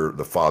after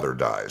the father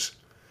dies.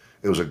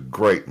 It was a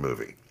great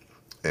movie.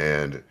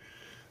 And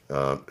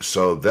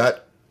so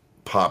that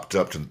popped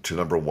up to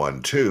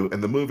 #1, too.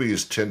 And the movie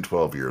is 10,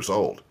 12 years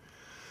old.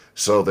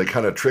 So they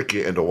kind of trick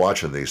you into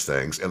watching these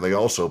things. And they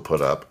also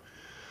put up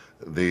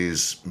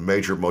these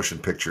major motion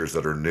pictures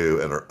that are new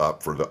and are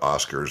up for the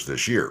Oscars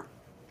this year.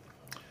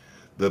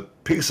 The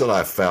piece that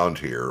I found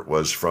here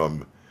was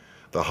from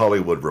The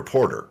Hollywood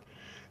Reporter.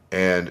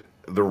 And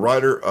the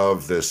writer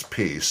of this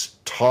piece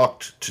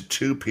talked to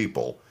 2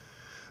 people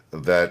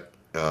that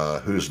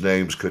whose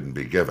names couldn't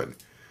be given,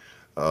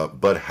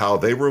 but how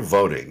they were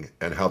voting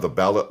and how the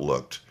ballot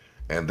looked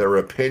and their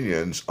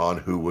opinions on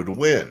who would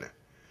win.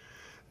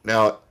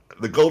 Now,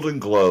 the Golden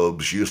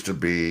Globes used to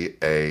be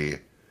a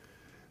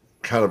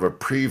kind of a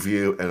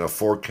preview and a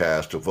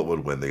forecast of what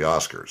would win the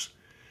Oscars.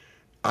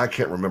 I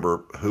can't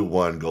remember who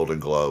won Golden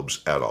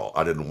Globes at all.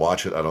 I didn't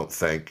watch it, I don't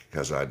think,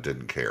 because I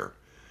didn't care.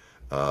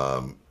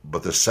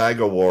 But the SAG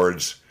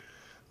Awards,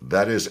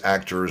 that is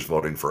actors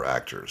voting for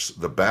actors.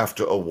 The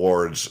BAFTA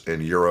Awards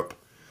in Europe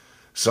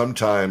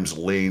sometimes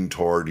lean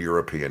toward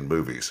European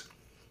movies.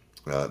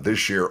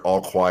 This year,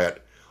 All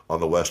Quiet on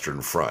the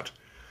Western Front,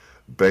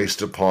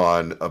 based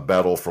upon a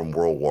battle from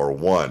World War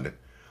I,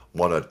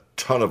 won a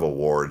ton of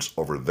awards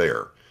over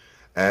there,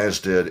 as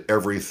did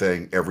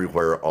Everything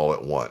Everywhere All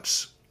at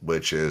Once,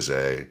 which is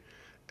an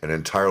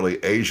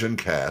entirely Asian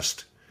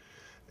cast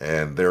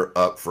and they're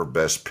up for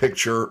Best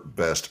Picture,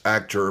 Best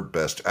Actor,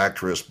 Best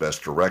Actress,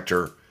 Best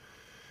Director.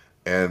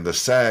 And the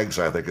SAGs,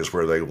 I think, is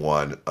where they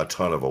won a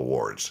ton of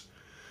awards.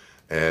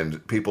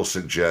 And people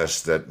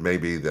suggest that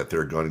maybe that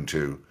they're going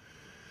to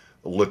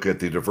look at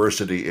the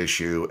diversity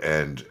issue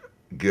and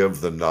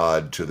give the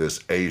nod to this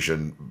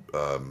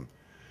Asian-based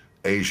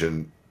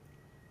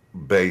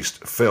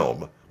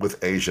film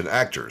with Asian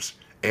actors.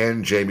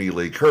 And Jamie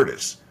Lee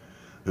Curtis,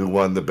 who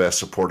won the Best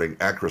Supporting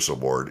Actress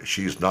Award.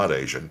 She's not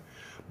Asian,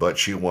 but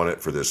she won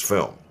it for this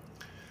film.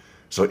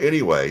 So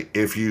anyway,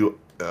 if you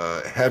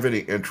have any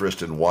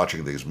interest in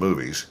watching these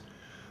movies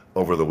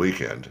over the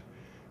weekend,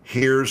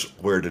 here's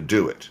where to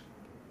do it.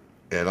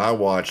 And I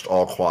watched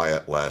All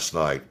Quiet last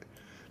night,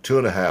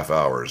 2.5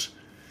 hours.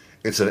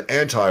 It's an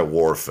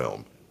anti-war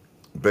film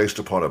based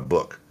upon a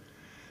book,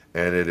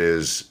 and it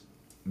is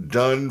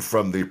done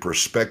from the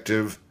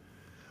perspective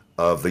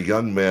of the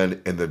young men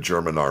in the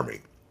German army.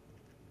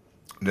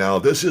 Now,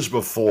 this is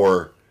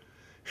before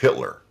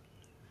Hitler,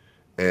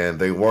 and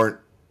they weren't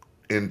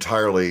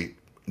entirely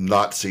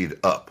Nazi'd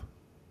up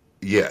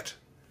yet.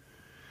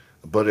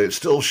 But it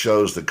still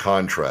shows the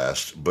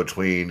contrast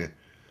between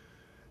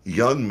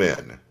young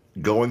men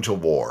going to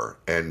war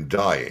and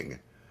dying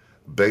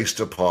based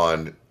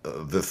upon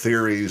the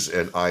theories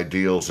and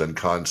ideals and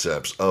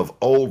concepts of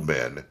old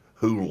men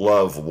who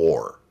love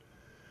war.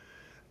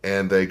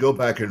 And they go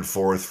back and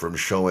forth from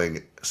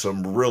showing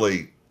some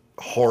really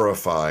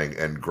horrifying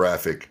and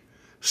graphic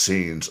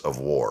scenes of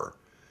war.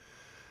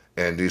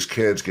 And these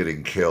kids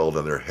getting killed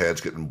and their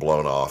heads getting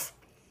blown off.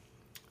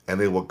 And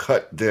they will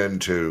cut then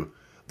to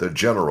the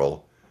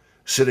general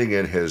sitting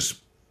in his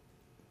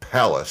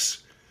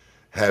palace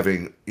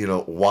having,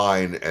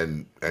 wine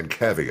and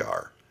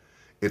caviar.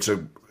 It's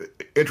an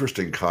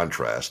interesting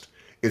contrast.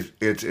 It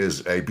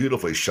is a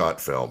beautifully shot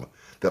film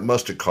that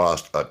must have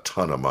cost a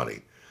ton of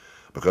money,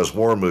 because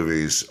war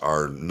movies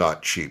are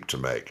not cheap to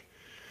make.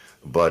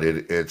 But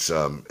it is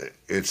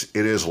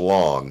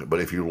long. But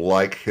if you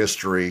like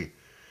history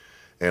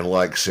and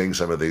like seeing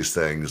some of these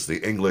things,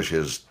 the English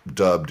is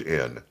dubbed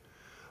in.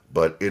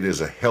 But it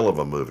is a hell of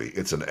a movie.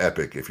 It's an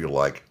epic if you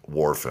like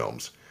war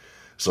films.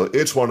 So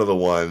it's one of the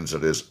ones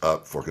that is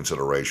up for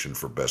consideration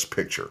for Best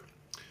Picture.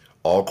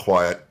 All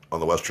Quiet on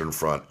the Western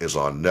Front is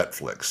on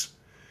Netflix.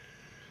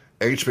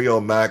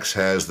 HBO Max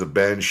has The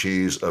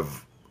Banshees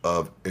of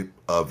Inisherin,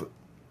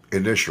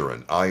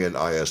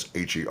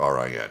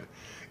 Inisherin.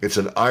 It's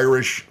an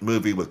Irish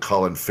movie with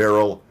Colin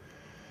Farrell,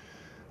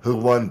 who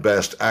won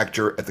Best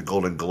Actor at the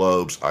Golden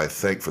Globes, I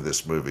think, for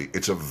this movie.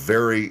 It's a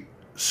very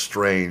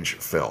strange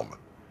film.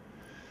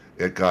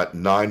 It got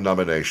 9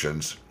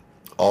 nominations.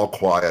 All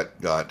Quiet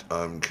got,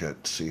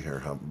 can't see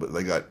here, but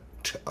they got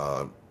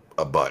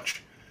a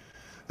bunch.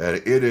 And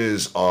it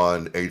is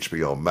on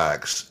HBO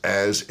Max,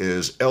 as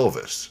is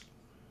Elvis.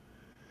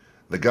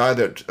 The guy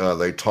that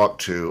they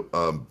talked to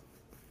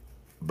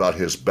about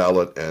his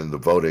ballot and the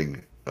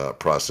voting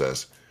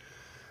process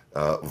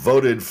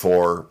voted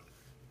for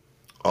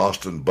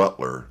Austin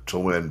Butler to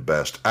win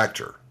Best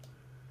Actor.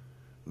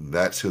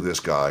 That's who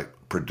this guy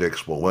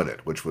predicts will win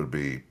it, which would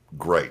be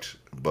great,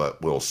 but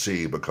we'll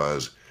see,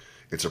 because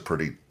it's a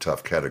pretty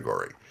tough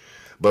category.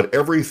 But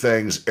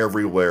Everything's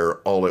Everywhere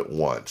All at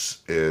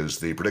Once is,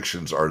 the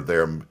predictions are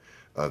them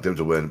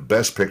to win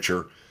Best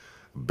Picture,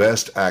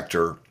 Best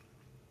Actor,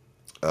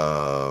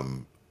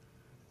 and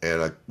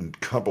a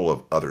couple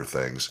of other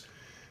things.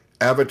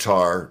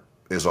 Avatar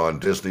is on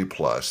Disney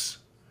Plus.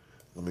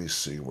 Let me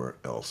see where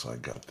else I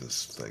got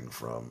this thing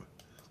from.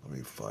 Let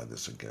me find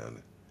this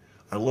again.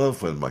 I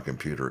love when my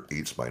computer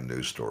eats my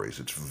news stories.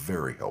 It's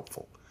very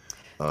helpful.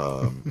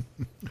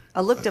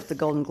 I looked up the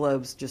Golden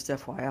Globes, just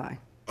FYI.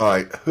 All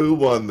right, who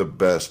won the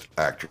Best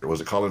Actor? Was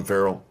it Colin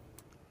Farrell?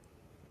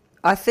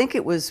 I think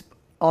it was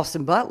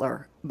Austin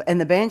Butler.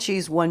 And the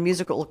Banshees won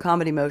musical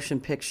comedy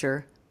motion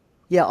picture.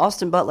 Yeah,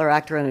 Austin Butler,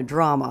 actor in a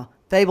drama.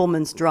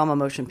 Fableman's drama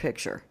motion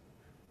picture.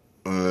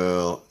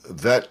 Well,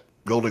 that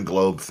Golden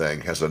Globe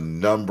thing has a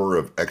number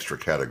of extra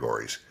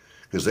categories,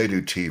 because they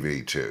do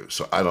TV too.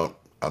 So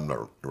I'm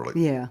not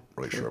really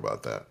sure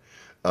about that.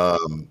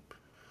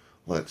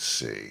 Let's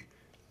see.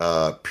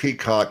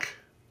 Peacock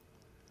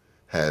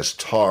has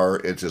Tar.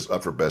 It is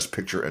up for Best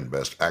Picture and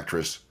Best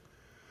Actress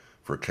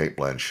for Cate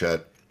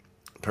Blanchett.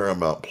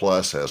 Paramount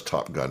Plus has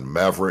Top Gun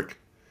Maverick.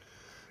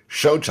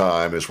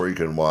 Showtime is where you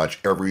can watch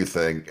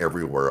Everything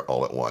Everywhere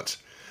All at Once.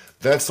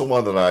 That's the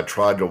one that I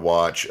tried to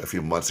watch a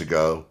few months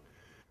ago,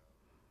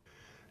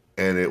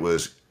 and it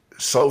was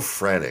so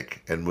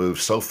frantic and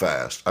moved so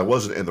fast. I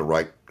wasn't in the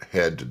right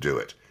head to do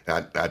it.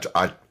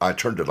 I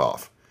turned it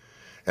off.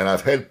 And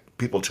I've had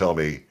people tell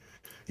me,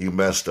 you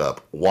messed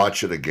up,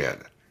 watch it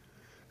again.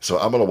 So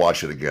I'm going to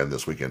watch it again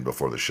this weekend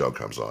before the show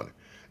comes on.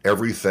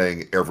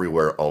 Everything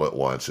Everywhere All at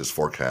Once is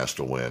forecast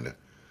to win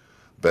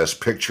Best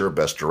Picture,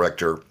 Best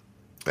Director,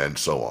 and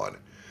so on.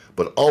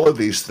 But all of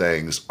these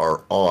things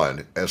are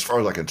on, as far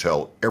as I can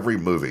tell, every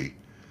movie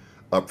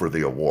up for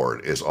the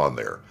award is on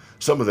there.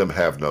 Some of them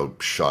have no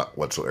shot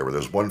whatsoever.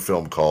 There's one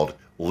film called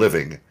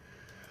Living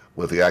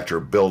with the actor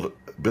Bill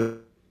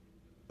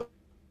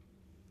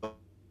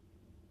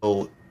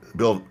Bill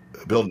Bill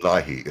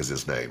Nighy is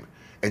his name,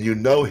 and you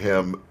know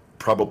him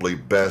probably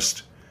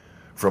best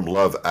from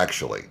Love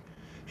Actually.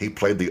 He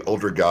played the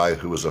older guy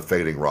who was a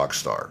fading rock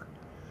star,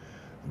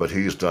 but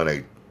he's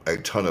done a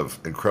ton of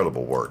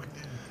incredible work.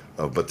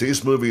 But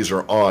these movies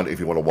are on if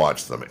you want to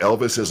watch them.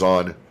 Elvis is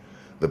on,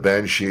 The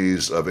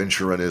Banshees of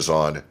Inisherin is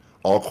on,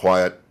 All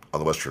Quiet on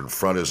the Western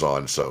Front is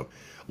on. So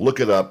look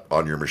it up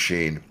on your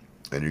machine,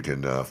 and you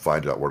can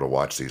find out where to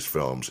watch these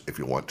films if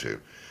you want to.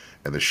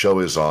 And the show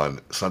is on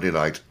Sunday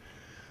night.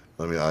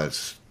 I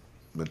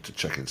meant to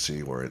check and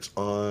see where it's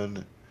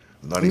on.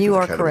 95th You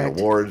are Academy correct.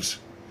 Awards.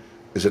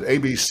 Is it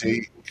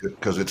ABC?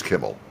 Because it's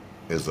Kimmel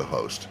is the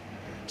host.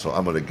 So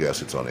I'm going to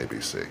guess it's on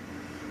ABC.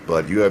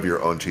 But you have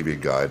your own TV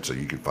guide, so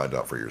you can find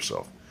out for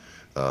yourself.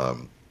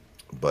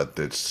 But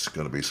it's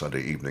going to be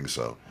Sunday evening,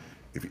 so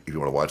if you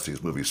want to watch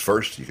these movies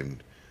first, you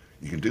can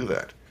do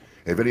that.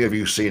 Have any of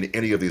you seen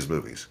any of these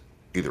movies?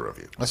 Either of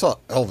you? I saw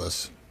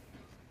Elvis.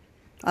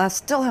 I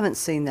still haven't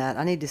seen that.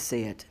 I need to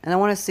see it. And I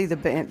want to see the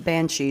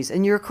Banshees.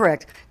 And you're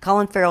correct.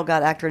 Colin Farrell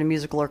got actor in a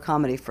musical or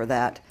comedy for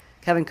that.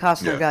 Kevin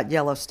Costner got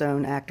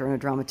Yellowstone actor in a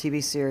drama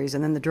TV series.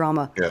 And then the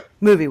drama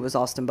movie was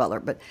Austin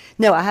Butler. But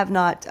no, I have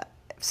not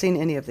seen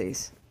any of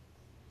these.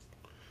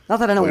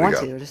 Not that I don't want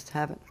to, I just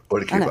haven't.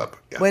 Way to keep up.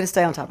 Yeah. Way to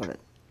stay on top of it.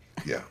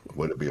 Yeah,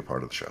 way to be a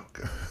part of the show.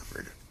 Good.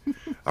 Very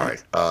good. All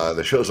right.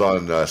 The show's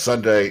on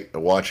Sunday.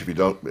 Watch if you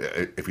don't.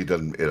 If you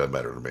doesn't, it doesn't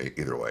matter to me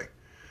either way.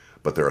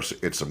 But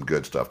it's some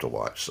good stuff to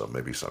watch, so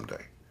maybe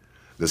someday.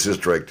 This is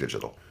Drake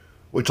Digital.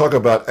 We talk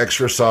about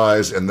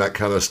exercise and that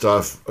kind of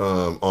stuff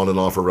on and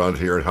off around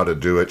here, and how to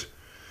do it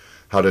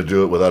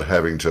without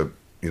having to,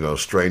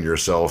 strain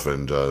yourself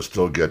and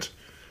still get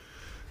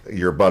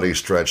your body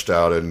stretched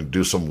out and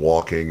do some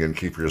walking and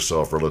keep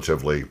yourself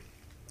relatively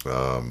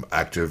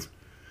active.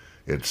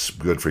 It's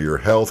good for your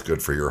health,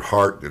 good for your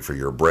heart, good for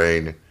your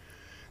brain.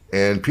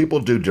 And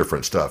people do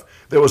different stuff.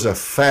 There was a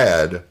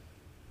fad.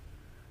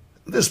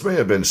 This may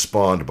have been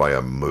spawned by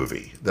a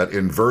movie, that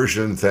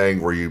inversion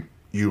thing where you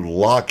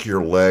lock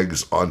your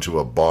legs onto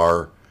a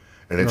bar,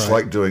 and it's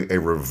like doing a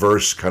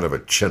reverse kind of a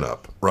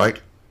chin-up,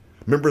 right?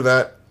 Remember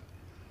that?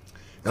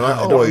 And I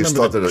always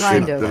thought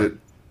that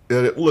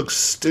it looked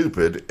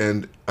stupid,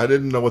 and I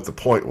didn't know what the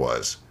point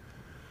was.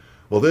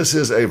 Well, this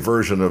is a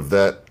version of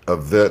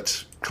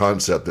that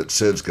concept that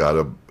Sid's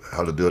got,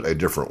 how to do it a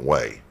different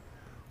way.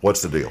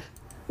 What's the deal?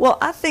 Well,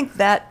 I think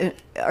that,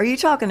 are you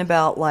talking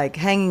about like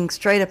hanging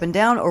straight up and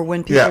down, or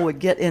when people would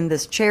get in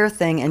this chair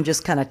thing and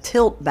just kind of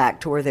tilt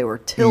back to where they were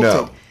tilted?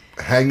 No,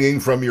 hanging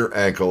from your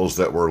ankles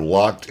that were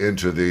locked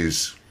into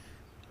these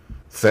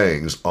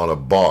things on a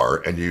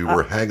bar, and you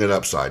were hanging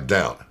upside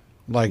down.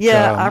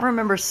 I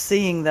remember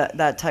seeing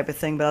that type of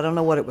thing, but I don't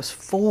know what it was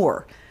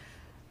for.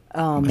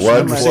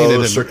 Blood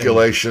flow,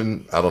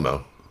 circulation, I don't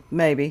know.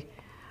 Maybe.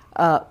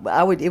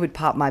 It would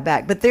pop my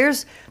back. But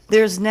there's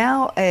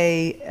now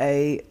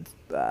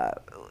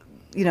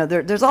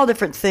there's all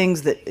different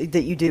things that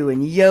you do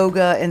in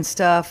yoga and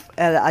stuff.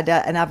 And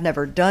I've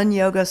never done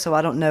yoga, so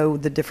I don't know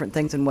the different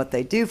things and what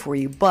they do for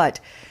you. But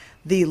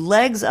the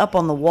legs up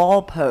on the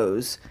wall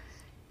pose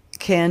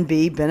can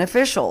be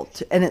beneficial.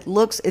 And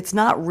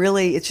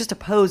it's just a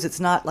pose. It's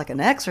not like an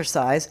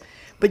exercise,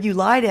 but you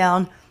lie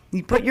down,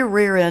 you put your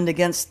rear end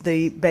against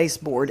the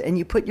baseboard, and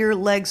you put your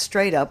legs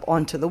straight up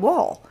onto the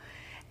wall.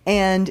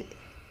 And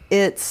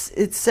it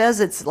says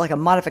it's like a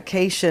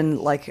modification,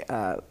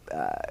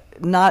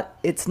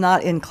 it's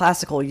not in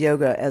classical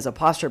yoga as a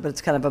posture, but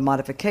it's kind of a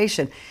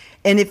modification.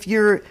 And if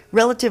you're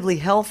relatively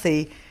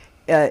healthy,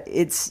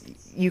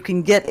 you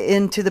can get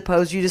into the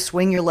pose. You just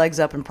swing your legs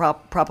up and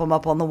prop them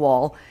up on the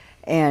wall,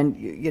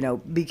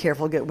 and be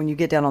careful when you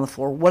get down on the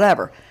floor,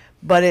 whatever.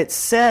 But it's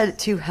said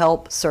to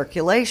help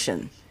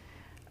circulation.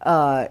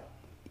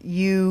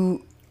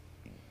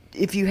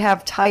 If you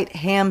have tight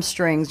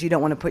hamstrings, you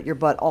don't want to put your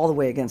butt all the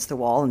way against the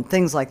wall and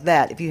things like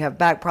that. If you have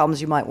back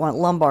problems, you might want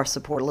lumbar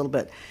support a little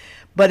bit.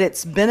 But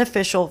it's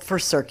beneficial for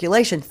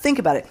circulation. Think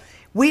about it.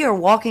 We are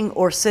walking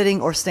or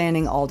sitting or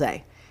standing all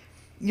day.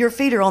 Your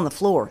feet are on the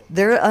floor.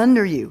 They're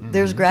under you. Mm-hmm.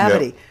 There's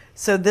gravity. Yep.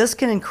 So this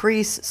can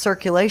increase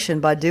circulation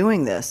by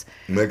doing this.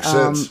 Makes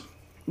sense.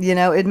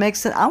 It makes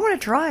sense. I want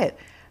to try it.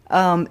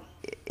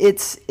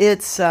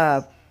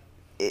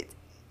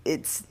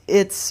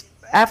 It's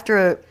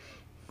after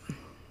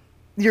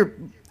your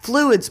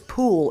fluids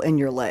pool in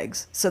your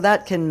legs, so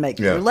that can make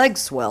your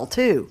legs swell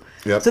too.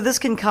 Yep. So this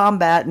can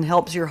combat and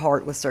helps your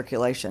heart with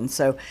circulation.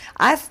 So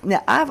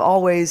I've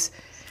always,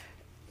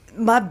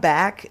 my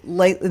back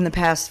late in the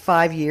past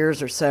 5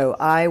 years or so,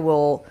 I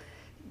will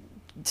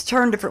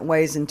turn different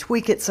ways and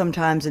tweak it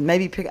sometimes, and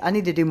maybe I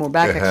need to do more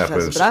back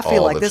exercises. But I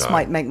feel like this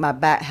might make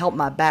help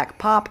my back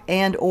pop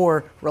and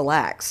or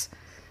relax.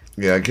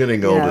 Yeah,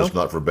 getting old is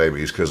not for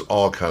babies, because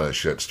all kind of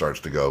shit starts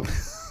to go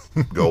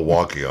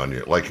wonky on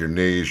you, like your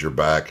knees, your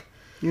back.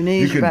 Your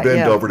knees, you can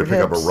bend over to pick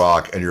up a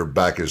rock, and you're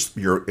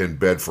in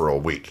bed for a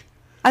week.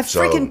 I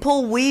freaking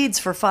pull weeds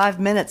for 5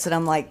 minutes, and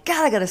I'm like,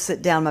 God, I got to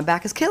sit down. My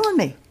back is killing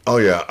me. Oh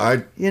yeah,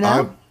 I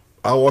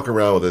walk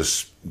around with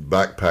this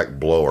backpack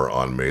blower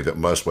on me that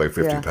must weigh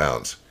 50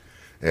 pounds,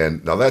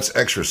 And now that's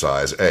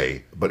exercise,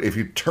 A. But if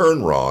you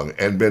turn wrong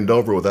and bend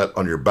over with that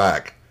on your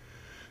back,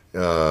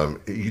 you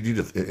need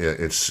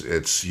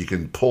to, you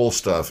can pull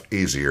stuff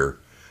easier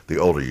the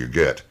older you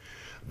get.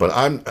 But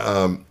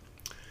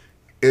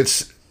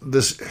it's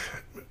this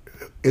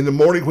in the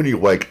morning when you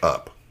wake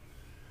up.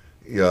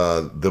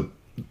 The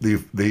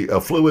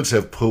fluids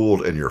have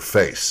pooled in your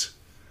face.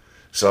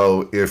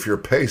 So if your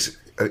face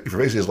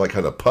is like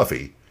kind of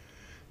puffy,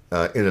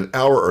 in an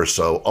hour or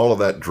so, all of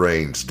that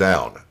drains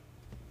down.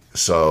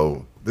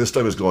 So this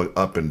stuff is going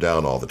up and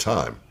down all the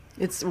time.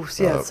 It's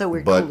so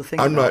weird. But cool to think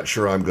I'm about. not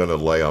sure I'm going to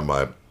lay on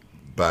my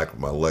back,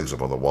 my legs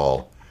up on the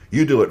wall.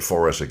 You do it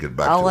for us and get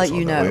back I'll to let us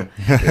you on that, know.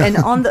 will you?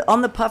 And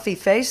on the puffy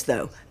face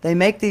though, they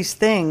make these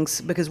things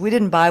because we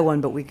didn't buy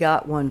one, but we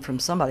got one from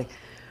somebody,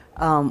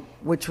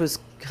 which was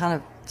kind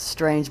of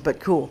strange but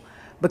cool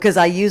because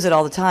I use it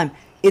all the time.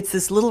 It's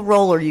this little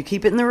roller. You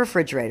keep it in the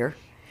refrigerator.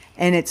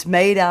 And it's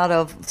made out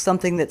of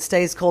something that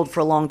stays cold for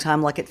a long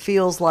time. Like it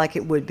feels like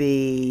it would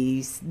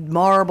be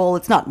marble.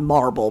 It's not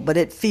marble, but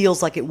it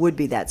feels like it would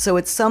be that. So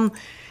it's some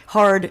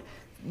hard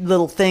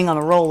little thing on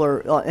a roller,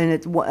 and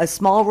it's a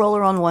small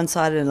roller on one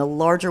side and a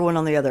larger one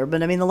on the other.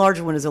 But I mean, the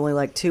larger one is only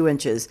like 2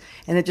 inches,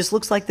 and it just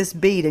looks like this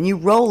bead. And you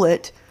roll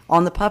it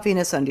on the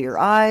puffiness under your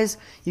eyes.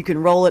 You can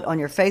roll it on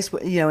your face,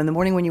 in the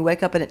morning when you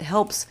wake up, and it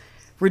helps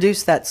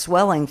reduce that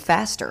swelling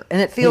faster. And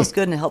it feels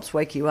good, and it helps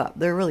wake you up.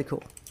 They're really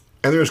cool.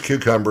 And there's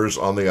cucumbers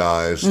on the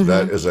eyes. Mm-hmm.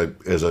 That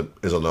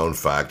is a known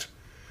fact.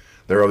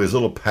 There are these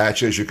little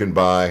patches you can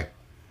buy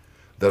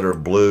that are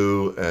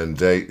blue, and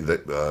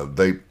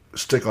they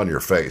stick on your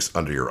face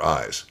under your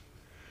eyes,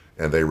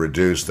 and they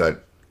reduce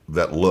that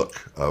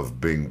look of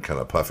being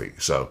kind of puffy.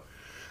 So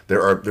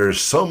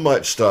there's so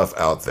much stuff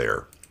out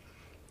there,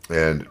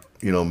 and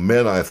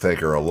men I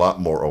think are a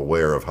lot more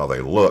aware of how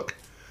they look,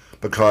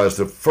 because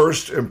the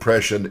first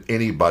impression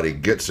anybody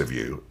gets of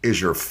you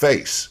is your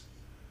face.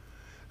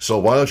 So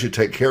why don't you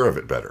take care of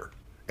it better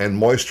and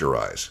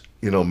moisturize?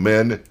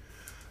 Men,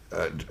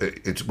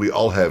 we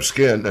all have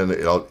skin, and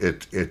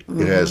it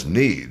has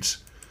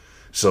needs.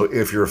 So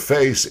if your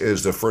face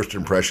is the first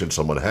impression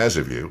someone has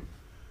of you,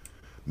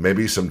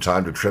 maybe some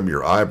time to trim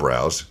your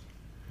eyebrows.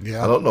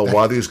 Yeah. I don't know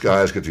why these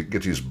guys get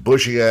these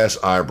bushy ass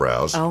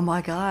eyebrows. Oh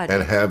my God!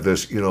 And have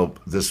this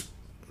this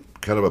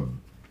kind of a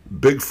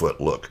Bigfoot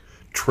look.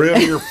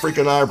 Trim your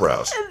freaking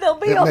eyebrows. And they'll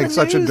be It on makes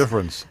the such a news.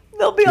 difference.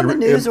 They'll be on the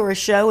news or a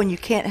show, and you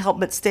can't help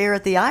but stare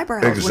at the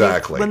eyebrows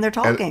Exactly. when they're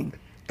talking.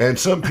 And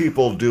some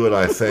people do it,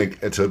 I think,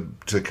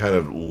 to kind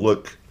of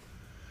look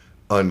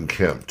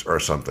unkempt or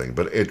something.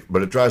 But it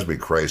drives me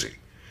crazy.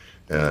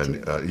 And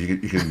you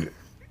can.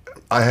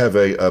 I have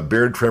a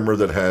beard trimmer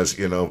that has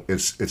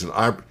it's an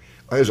eye.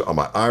 I use it on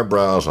my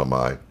eyebrows, on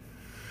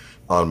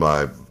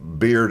my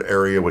beard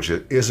area, which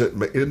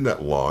isn't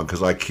that long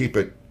because I keep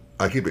it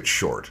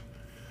short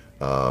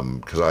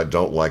because I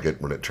don't like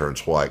it when it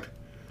turns white.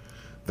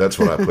 That's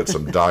when I put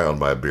some dye on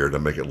my beard to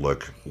make it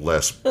look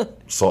less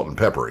salt and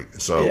peppery.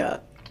 So Yeah.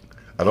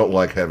 I don't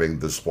like having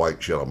this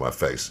white shit on my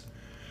face.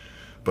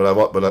 But I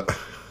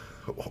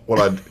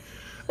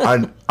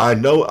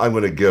know I'm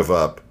going to give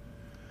up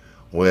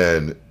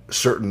when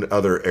certain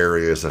other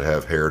areas that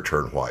have hair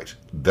turn white.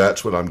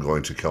 That's when I'm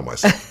going to kill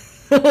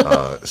myself.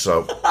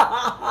 So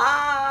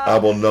I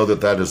will know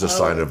that is a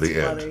sign of the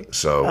funny. end.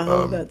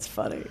 So That's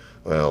funny.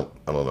 well,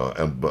 I don't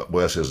know. But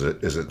Wes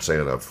isn't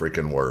saying a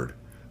freaking word.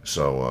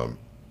 So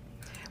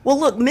Well,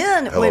 look,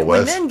 men Hello, when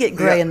Wes. men get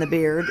gray Yeah. in the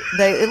beard,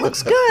 it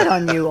looks good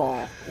on you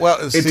all. Well,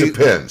 it see,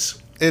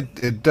 depends.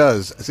 It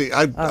does. See,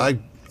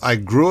 I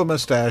grew a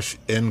mustache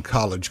in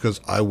college because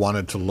I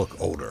wanted to look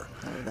older.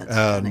 That's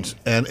funny.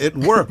 And it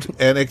worked,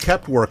 and it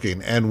kept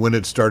working. And when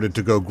it started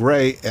to go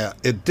gray,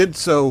 it did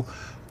so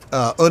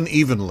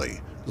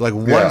unevenly. Like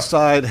Yeah. one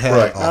side had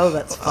Right.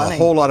 That's funny. a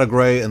whole lot of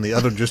gray, and the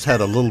other just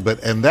had a little bit,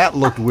 and that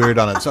looked weird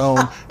on its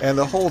own. And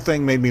the whole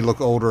thing made me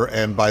look older.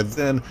 And by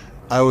then,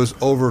 I was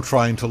over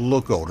trying to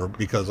look older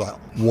because I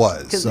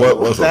was. What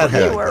was that older?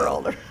 had- You were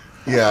older.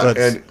 Yeah, But-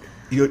 and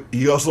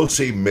you also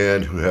see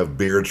men who have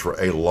beards for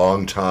a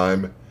long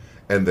time,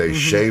 and they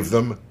shave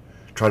them,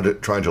 trying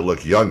to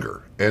look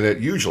younger, and it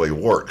usually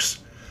works,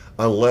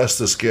 unless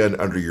the skin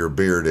under your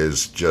beard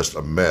is just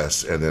a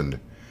mess. And then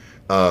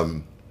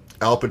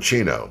Al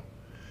Pacino,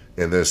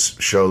 in this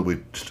show we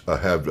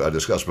have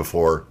discussed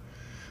before,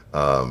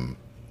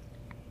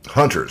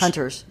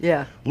 Hunters.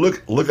 Yeah.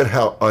 Look at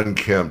how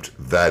unkempt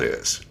that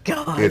is.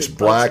 God, it's it bugs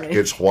black, me.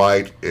 it's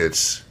white,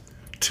 it's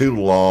too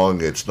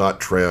long, it's not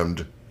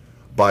trimmed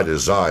by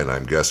design,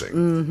 I'm guessing.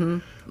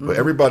 Mm-hmm. But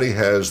everybody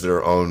has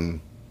their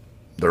own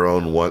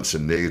wants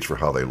and needs for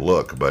how they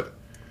look. But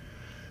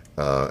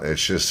it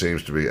just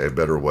seems to be a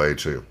better way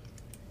to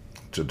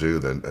do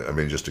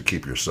than just to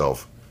keep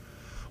yourself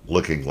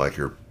looking like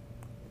you're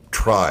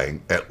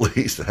trying at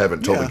least and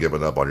haven't totally Yeah.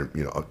 given up on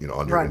your on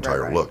your Right,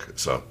 entire right. look.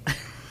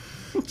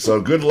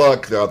 So good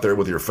luck out there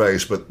with your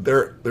face. But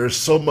there's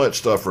so much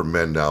stuff for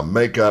men now.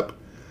 Makeup.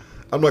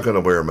 I'm not going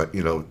to wear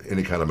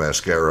any kind of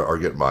mascara or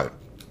get my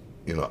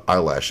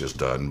eyelashes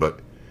done. But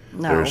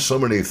No. there's so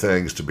many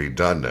things to be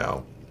done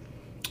now.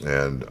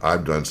 And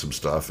I've done some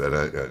stuff, and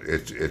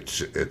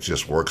it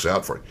just works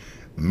out for you.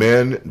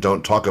 Men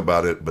don't talk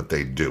about it, but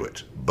they do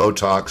it.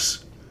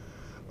 Botox,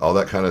 all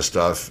that kind of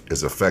stuff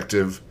is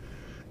effective,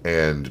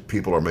 and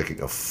people are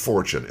making a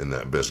fortune in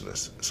that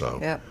business. So,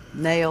 yep,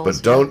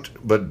 nails.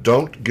 But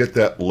don't get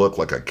that look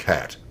like a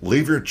cat.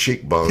 Leave your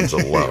cheekbones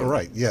alone.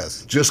 Right?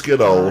 Yes. Just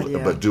get old,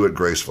 yeah. but do it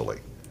gracefully.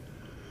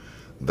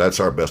 That's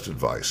our best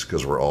advice,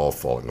 because we're all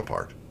falling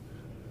apart,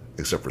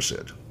 except for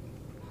Sid.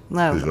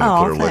 No. Who's going to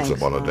put her legs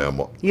up on a damn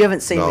wall. You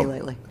haven't seen me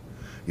lately.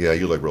 Yeah,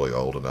 you look really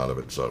old and out of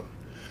it, so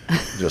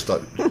just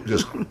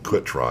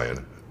quit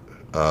trying.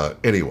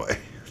 Anyway,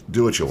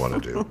 do what you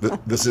want to do.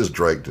 This is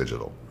Drake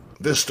Digital.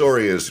 This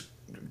story is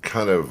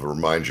kind of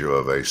reminds you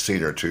of a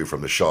scene or two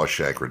from the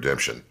Shawshank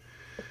Redemption.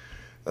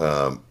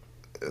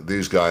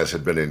 These guys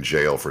had been in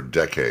jail for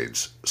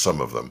decades,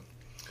 some of them.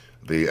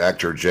 The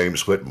actor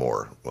James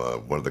Whitmore,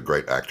 one of the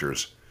great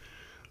actors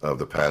of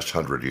the past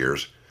 100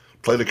 years,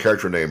 played a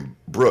character named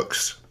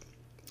Brooks,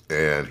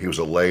 and he was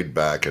a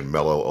laid-back and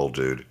mellow old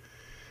dude.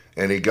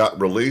 And he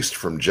got released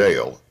from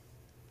jail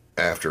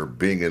after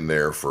being in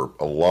there for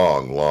a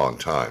long, long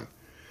time.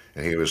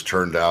 And he was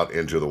turned out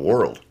into the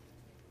world.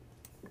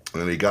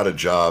 And he got a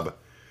job.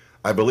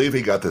 I believe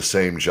he got the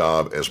same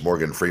job as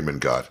Morgan Freeman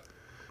got.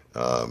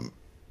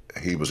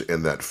 He was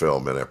in that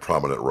film in a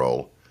prominent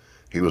role.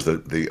 He was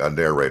the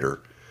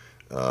narrator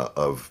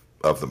of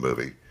the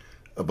movie.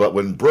 But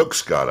when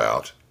Brooks got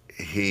out,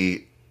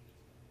 he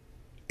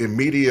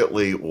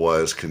immediately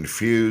was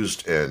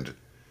confused and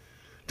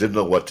didn't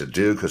know what to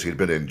do because he'd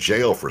been in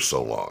jail for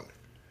so long.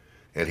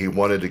 And he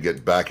wanted to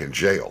get back in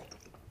jail.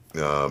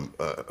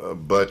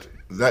 But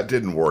that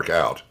didn't work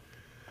out.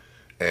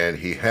 And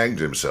he hanged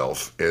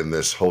himself in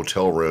this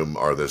hotel room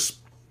or this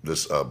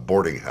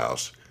boarding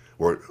house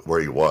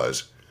where he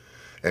was,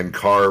 and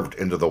carved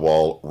into the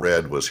wall,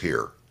 "Red was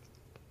here."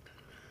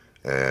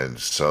 And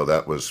so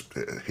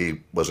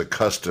he was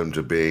accustomed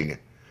to being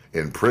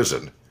in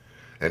prison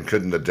and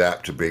couldn't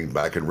adapt to being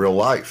back in real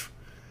life.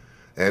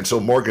 And so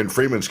Morgan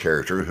Freeman's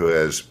character, who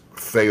has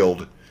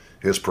failed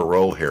his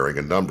parole hearing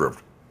a number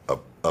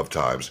of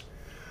times,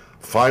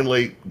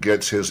 finally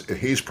gets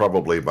he's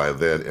probably by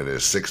then in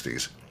his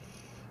 60s,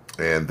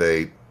 and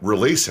they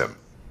release him,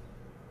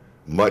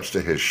 much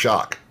to his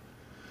shock.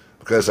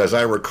 Because as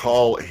I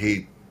recall,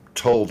 he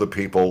told the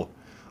people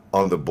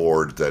on the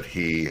board that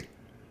he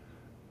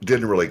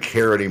didn't really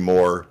care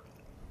anymore.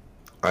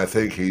 I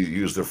think he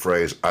used the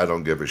phrase, "I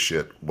don't give a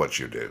shit what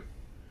you do."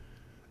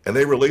 And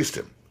they released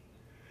him.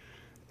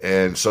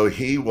 And so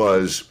he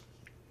was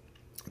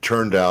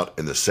turned out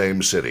in the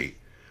same city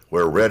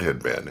where Red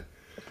had been,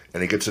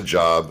 and he gets a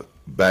job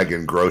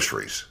bagging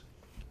groceries,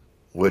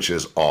 which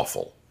is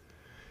awful.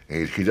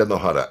 And he doesn't know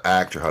how to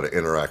act or how to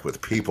interact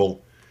with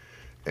people.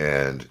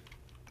 And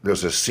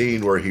there's a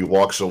scene where he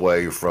walks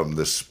away from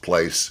this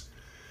place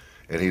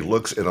and he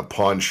looks in a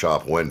pawn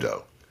shop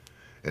window,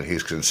 and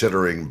he's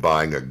considering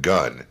buying a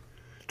gun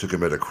to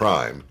commit a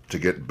crime to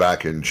get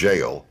back in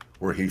jail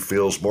where he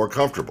feels more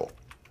comfortable.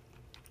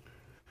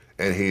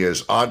 And he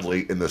is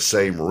oddly in the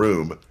same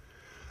room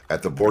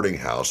at the boarding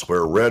house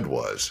where Red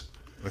was.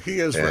 He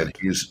is and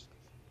Red.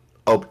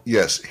 Oh,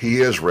 yes,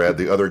 he is Red.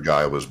 The other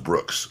guy was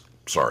Brooks.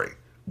 Sorry.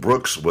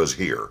 Brooks was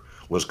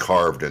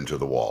carved into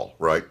the wall,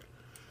 right?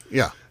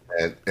 Yeah.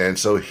 And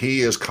so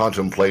he is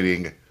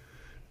contemplating,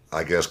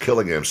 I guess,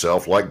 killing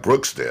himself like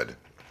Brooks did,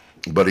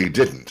 but he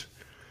didn't.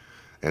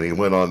 And he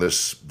went on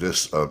this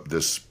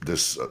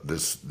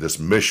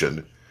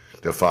mission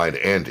to find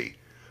Andy,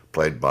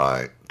 played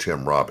by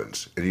Tim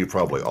Robbins. And you've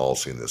probably all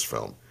seen this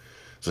film.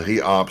 So he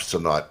opts to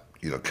not,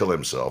 kill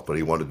himself, but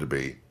he wanted to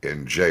be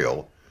in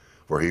jail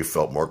where he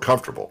felt more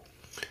comfortable.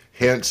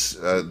 Hence,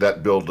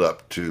 that build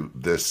up to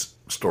this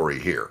story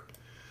here.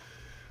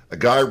 A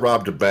guy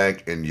robbed a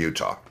bank in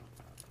Utah.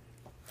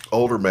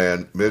 Older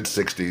man,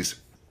 mid-60s,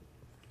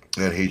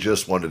 and he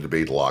just wanted to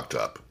be locked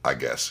up, I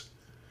guess.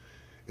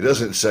 It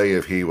doesn't say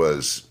if he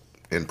was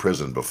in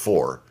prison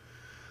before,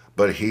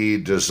 but he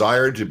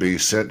desired to be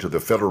sent to the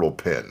federal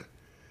pen.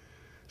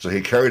 So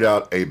he carried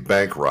out a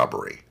bank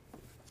robbery,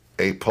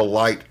 a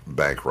polite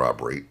bank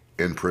robbery,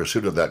 in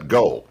pursuit of that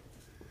goal.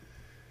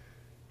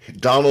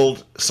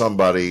 Donald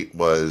somebody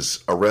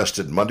was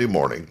arrested Monday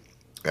morning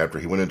after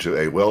he went into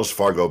a Wells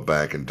Fargo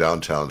bank in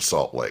downtown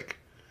Salt Lake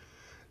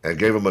and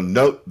gave him a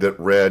note that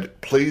read,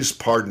 "Please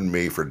pardon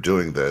me for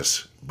doing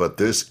this, but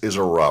this is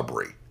a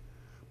robbery.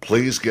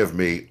 Please give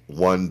me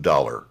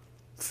 $1.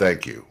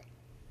 Thank you."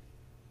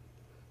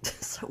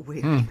 So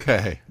weird.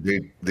 Okay.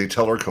 The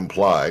teller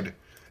complied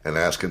and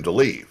asked him to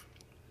leave.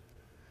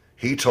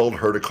 He told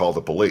her to call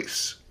the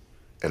police,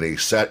 and he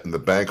sat in the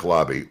bank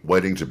lobby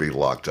waiting to be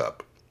locked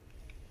up.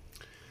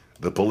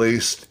 The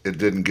police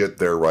didn't get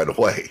there right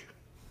away.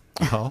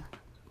 Oh.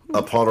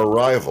 Upon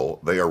arrival,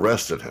 they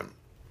arrested him,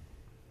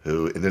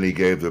 and then he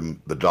gave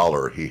them the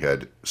 $1 he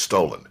had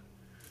stolen.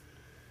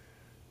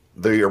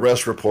 The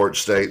arrest report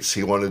states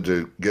he wanted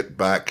to get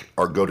back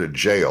or go to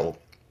jail,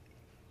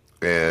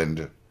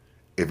 and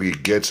if he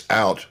gets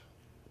out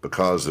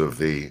because of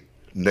the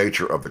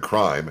nature of the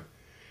crime,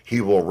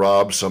 he will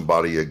rob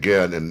somebody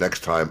again and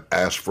next time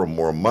ask for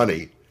more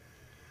money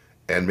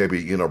and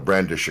maybe,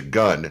 brandish a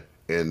gun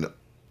in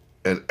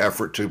an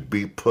effort to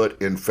be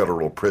put in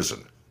federal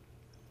prison.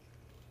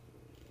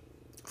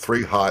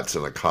 3 hots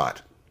and a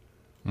cot.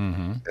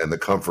 Mm-hmm. And the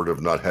comfort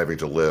of not having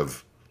to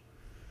live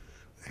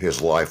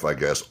his life, I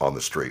guess, on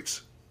the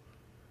streets.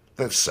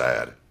 That's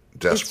sad.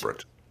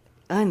 Desperate.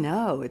 I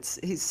know.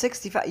 He's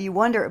 65. You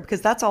wonder,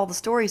 because that's all the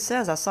story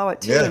says. I saw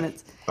it too. Yeah,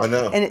 And I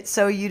know. And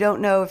so you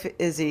don't know if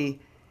is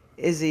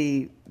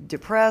he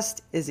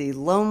depressed? Is he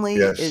lonely?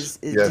 Yes, Does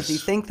yes. he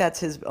think that's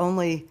his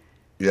only?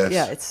 Yes.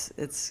 Yeah,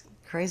 it's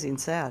crazy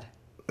and sad.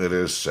 It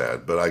is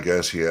sad, but I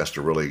guess he has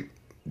to really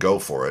go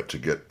for it to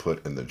get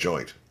put in the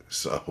joint.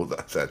 So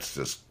that's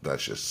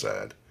just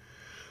sad.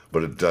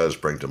 But it does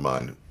bring to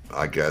mind,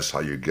 I guess, how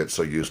you get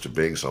so used to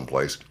being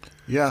someplace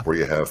where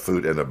you have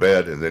food and a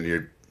bed, and then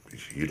you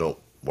don't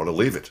want to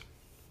leave it.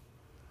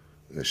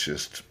 It's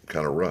just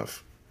kind of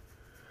rough.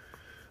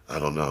 I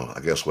don't know. I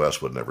guess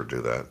Wes would never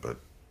do that, but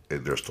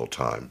there's still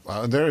time.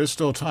 There is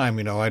still time.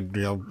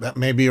 That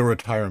may be a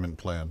retirement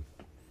plan.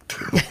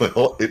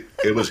 Well,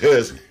 it was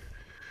his.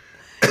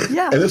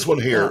 Yeah. And this one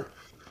here,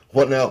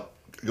 what now?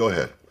 Go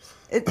ahead.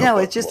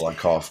 It's just. Well, I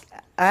coughed.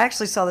 I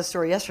actually saw this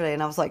story yesterday,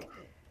 and I was like,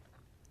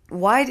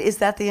 "Why is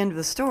that the end of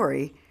the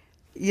story?"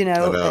 I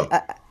know.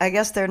 I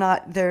guess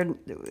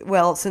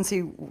well, since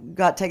he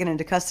got taken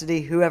into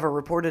custody, whoever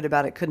reported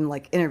about it couldn't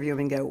interview him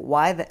and go,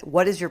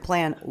 what is your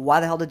plan? Why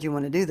the hell did you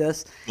want to do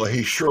this? Well,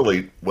 he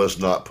surely was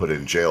not put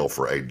in jail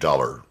for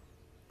 $1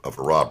 of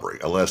a robbery,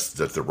 unless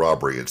that the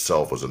robbery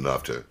itself was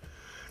enough to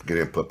get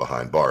him put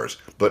behind bars,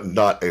 but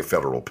not a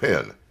federal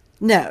pen.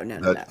 No.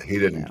 He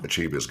didn't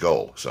achieve his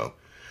goal. So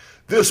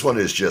this one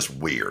is just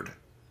weird.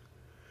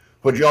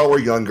 When y'all were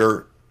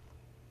younger,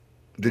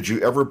 did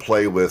you ever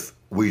play with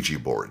Ouija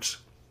boards?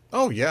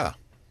 Oh yeah.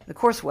 Of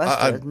course,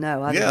 Wes did.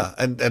 No, I didn't.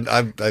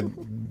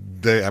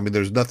 And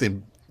there's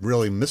nothing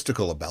really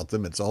mystical about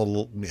them. It's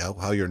all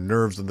how your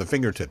nerves and the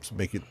fingertips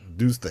make you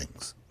do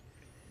things.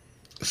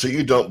 So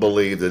you don't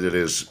believe that it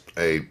is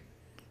a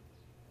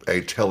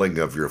telling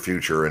of your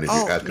future? And if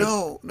you ask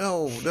no.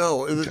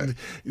 Okay.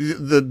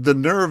 The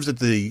nerves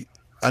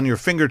on your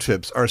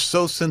fingertips are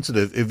so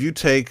sensitive. If you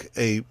take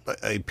a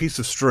piece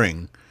of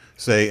string,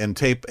 say, and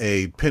tape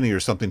a penny or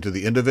something to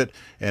the end of it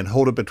and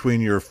hold it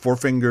between your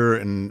forefinger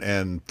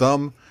and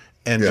thumb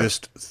and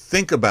just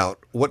think about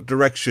what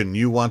direction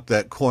you want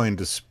that coin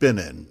to spin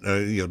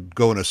in,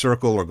 go in a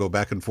circle or go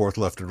back and forth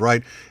left and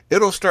right,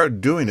 it'll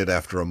start doing it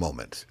after a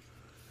moment.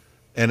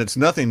 And it's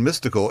nothing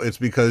mystical. It's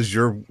because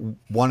you're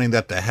wanting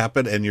that to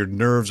happen and your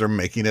nerves are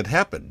making it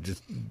happen.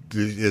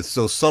 It's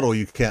so subtle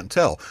you can't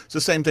tell. It's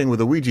the same thing with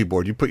a Ouija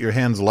board. You put your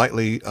hands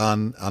lightly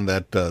on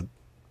that,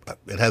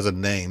 it has a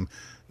name,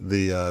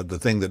 the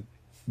thing that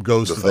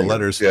goes to the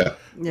letters. Yeah.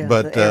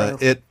 But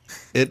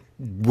it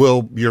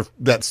will,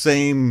 that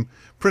same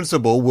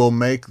principle will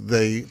make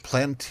the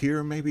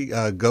plantier maybe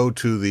go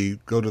to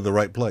the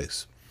right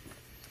place.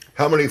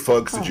 How many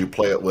folks did you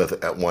play it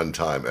with at one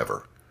time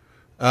ever?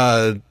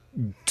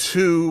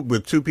 Two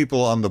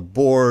people on the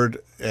board,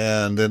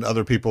 and then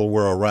other people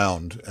were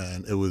around,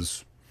 and it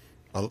was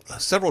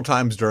several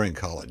times during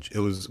college. It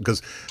was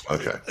because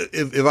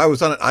if I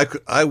was on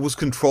it, I was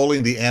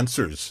controlling the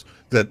answers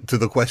to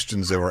the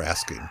questions they were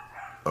asking.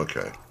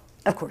 Okay.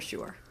 Of course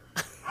you are.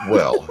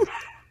 Well,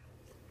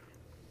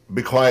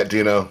 be quiet,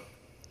 Dino.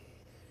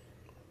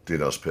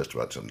 Dino's pissed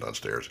about something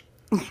downstairs.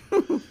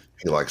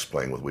 He likes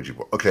playing with Ouija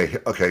board.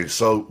 Okay.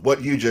 So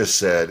what you just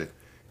said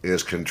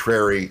is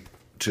contrary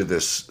to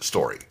this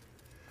story.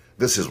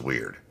 This is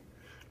weird.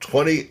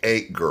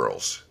 28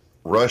 girls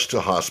rushed to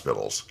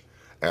hospitals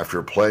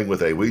after playing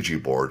with a Ouija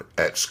board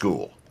at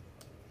school.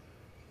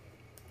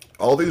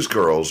 All these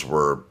girls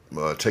were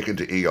taken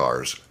to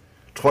ERs.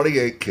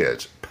 28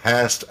 kids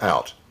passed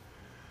out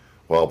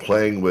while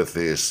playing with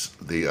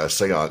the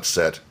seance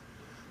set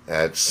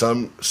at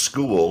some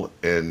school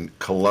in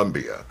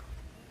Colombia.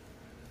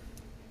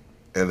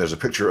 And there's a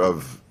picture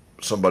of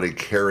somebody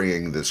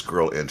carrying this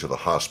girl into the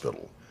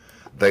hospital.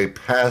 They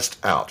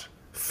passed out,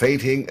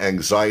 fainting,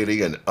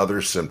 anxiety, and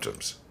other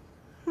symptoms.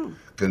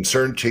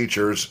 Concerned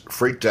teachers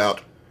freaked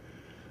out,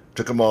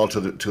 took them all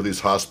to these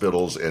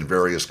hospitals in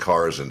various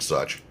cars and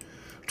such.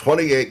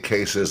 28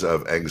 cases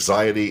of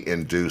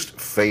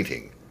anxiety-induced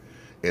fainting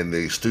in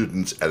the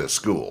students at a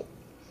school.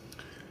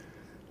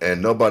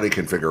 And nobody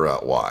can figure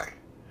out why.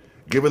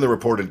 Given the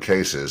reported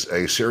cases,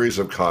 a series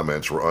of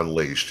comments were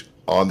unleashed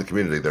on the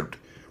community that,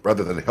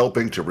 rather than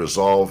helping to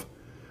resolve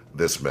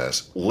this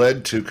mess,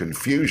 led to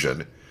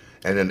confusion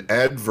and an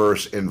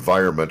adverse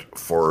environment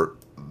for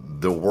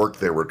the work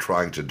they were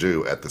trying to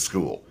do at the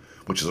school,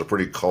 which is a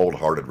pretty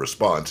cold-hearted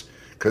response,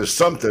 because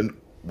something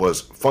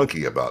was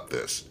funky about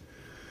this.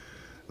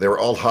 They were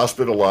all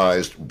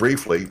hospitalized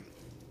briefly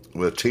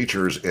with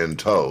teachers in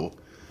tow,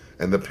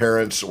 and the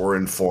parents were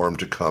informed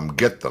to come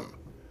get them.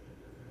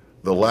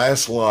 The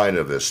last line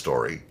of this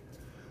story: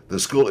 the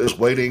school is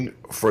waiting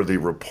for the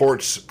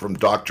reports from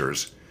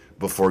doctors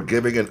before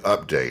giving an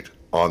update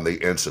on the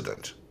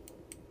incident.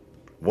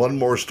 One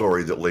more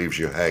story that leaves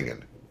you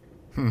hanging.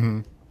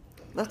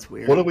 That's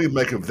weird. What do we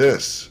make of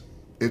this?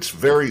 It's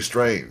very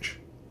strange.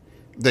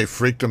 They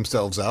freaked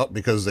themselves out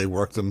because they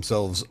worked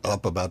themselves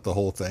up about the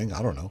whole thing.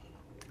 I don't know.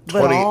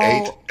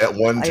 28 at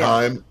one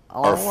time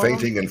are all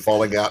fainting and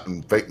falling out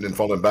and fainting and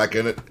falling back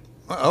in it.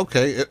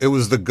 Okay, it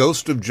was the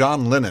ghost of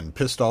John Lennon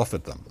pissed off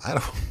at them. I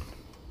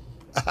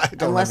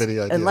don't have any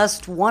idea.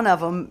 Unless one of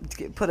them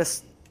put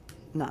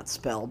not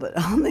spell, but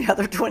on the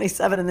other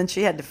 27, and then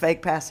she had to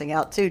fake passing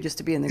out too, just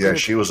to be in the group. Yeah,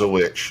 she was a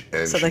witch,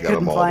 and so she they got them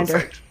couldn't all find to her.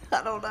 faint.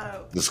 I don't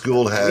know. The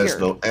school has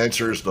Weird. no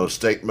answers, no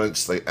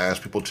statements. They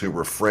ask people to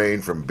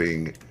refrain from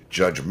being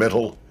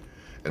judgmental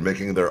and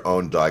making their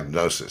own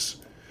diagnosis.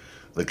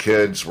 The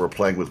kids were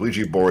playing with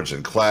Ouija boards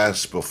in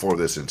class before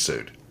this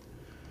ensued.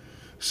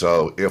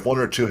 So if one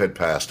or two had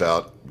passed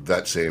out,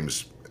 that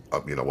seems,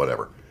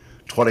 whatever.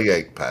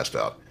 28 passed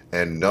out,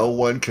 and no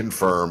one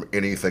confirmed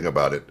anything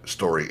about it.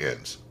 Story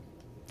ends.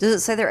 Does it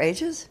say their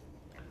ages?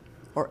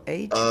 Or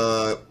age?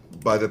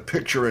 By the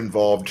picture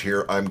involved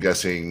here, I'm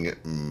guessing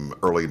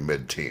early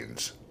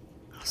mid-teens.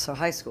 So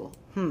high school.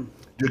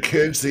 Do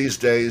kids these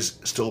days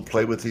still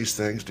play with these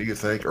things, do you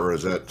think? Or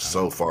is that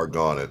so far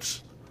gone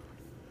it's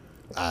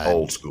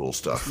old school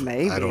stuff?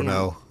 Maybe. I don't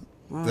know.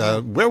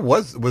 Where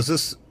was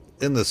this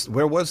in this?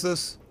 Where was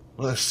this?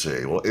 Let's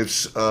see. Well,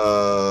 it's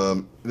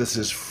this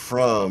is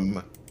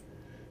from,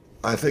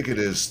 I think it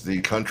is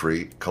the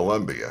country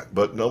Colombia,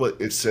 but no,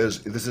 it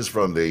says this is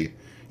from the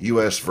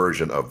U.S.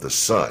 version of The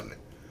Sun,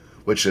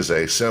 which is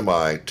a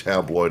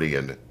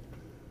semi-tabloidian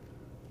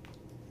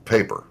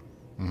paper.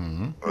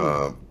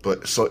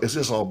 But so is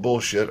this all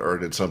bullshit, or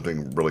did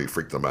something really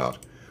freak them out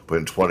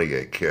when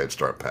 28 kids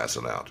start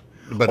passing out?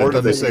 But or it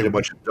did they doesn't say eat a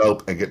bunch of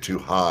dope and get too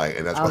high,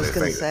 and that's I why was they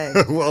going to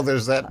fainted? say. Well,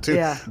 there's that too.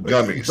 Yeah.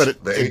 Gummies.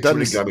 But They it ate too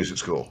many doesn't. gummies at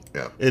school.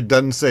 Yeah. It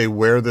doesn't say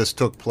where this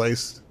took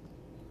place.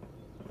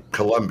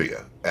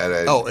 Colombia.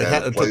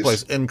 It took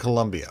place in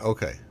Colombia.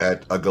 Okay.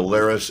 At a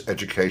Galeras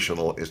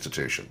educational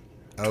institution.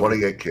 Okay.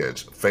 28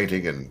 kids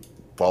fainting and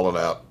falling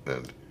out,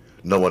 and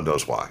no one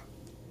knows why.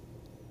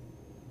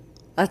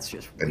 That's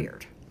just And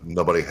weird.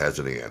 nobody has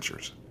any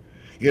answers.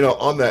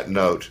 On that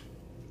note,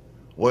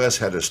 Wes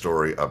had a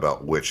story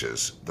about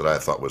witches that I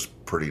thought was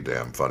pretty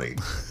damn funny,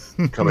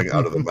 coming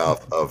out of the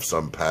mouth of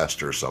some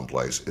pastor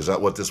someplace. Is that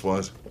what this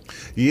was?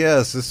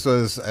 Yes, this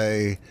was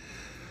a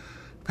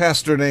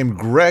pastor named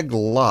Greg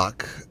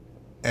Locke,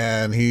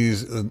 and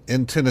he's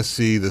in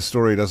Tennessee. The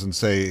story doesn't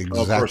say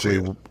Of course he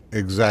is.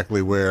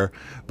 exactly where,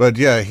 but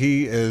yeah,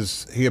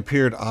 he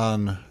appeared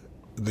on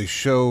the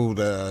show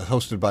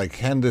hosted by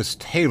Candace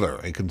Taylor,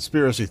 a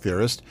conspiracy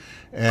theorist,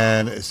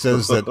 and it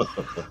says that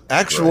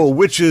actual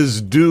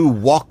witches do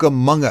walk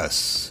among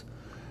us,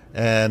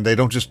 and they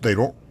just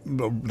don't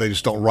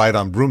ride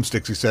on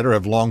broomsticks, he said, or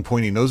have long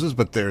pointy noses,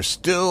 but they're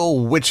still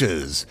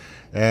witches.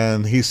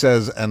 And he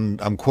says, and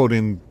I'm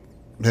quoting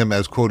him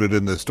as quoted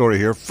in the story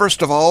here,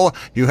 first of all,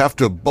 you have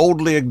to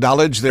boldly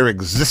acknowledge their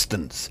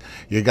existence.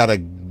 You got to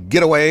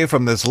get away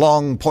from this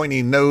long,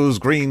 pointy nose,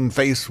 green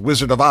face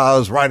Wizard of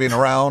Oz riding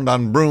around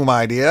on broom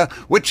idea,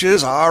 which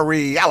is our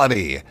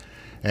reality.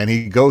 And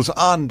he goes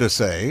on to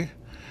say,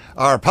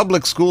 our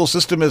public school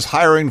system is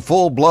hiring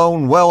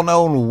full-blown,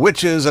 well-known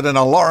witches at an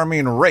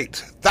alarming rate.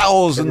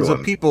 Thousands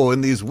of people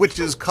in these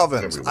witches'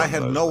 covens. I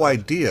had no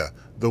idea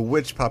the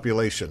witch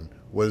population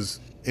was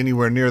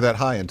anywhere near that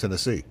high in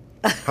Tennessee.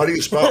 How do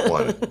you spot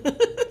one?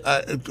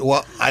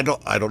 Well, I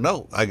don't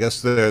know. I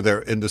guess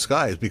they're in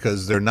disguise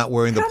because they're not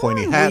wearing the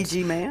pointy hats.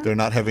 Ouija man. They're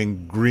not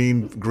having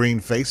green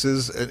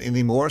faces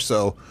anymore.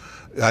 So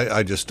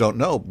I just don't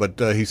know. But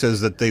he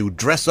says that they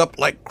dress up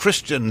like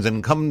Christians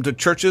and come to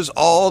churches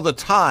all the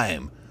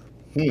time.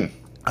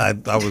 I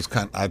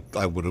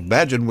would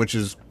imagine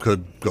witches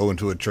could go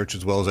into a church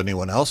as well as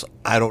anyone else.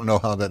 I don't know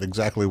how that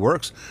exactly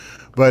works,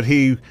 but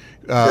he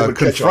They would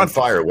catch on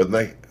fire, wouldn't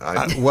they?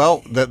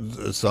 well, that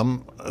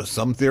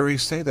some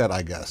theories say that,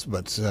 I guess,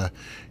 but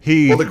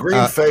Well, the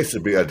green face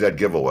would be a dead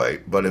giveaway,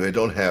 but if they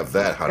don't have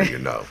that, how do you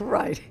know?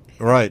 Right.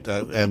 right,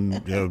 and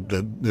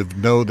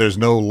there's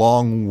no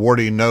long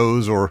warty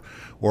nose or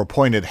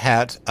pointed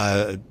hat.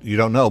 You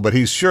don't know, but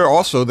he's sure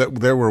also that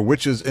there were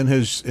witches in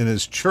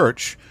his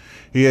church.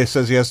 He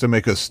says he has to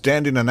make a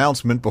standing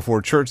announcement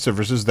before church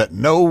services that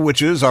no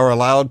witches are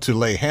allowed to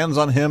lay hands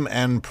on him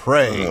and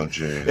pray. Oh,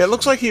 geez. It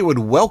looks like he would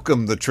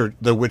welcome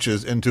the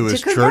witches into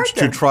his convert church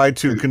them. to try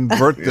to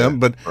convert them,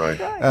 but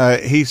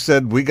right. he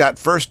said, we got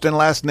first and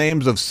last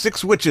names of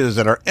 6 witches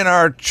that are in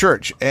our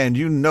church, and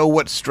you know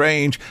what's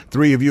strange?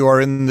 3 of you are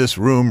in this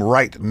room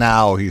right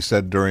now, he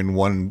said during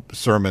one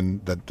sermon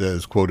that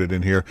is quoted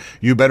in here.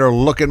 You better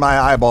look in my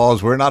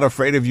eyeballs. We're not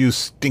afraid of you,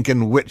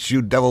 stinking witch,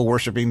 you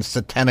devil-worshipping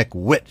satanic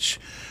witch,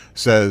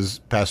 says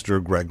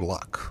Pastor Greg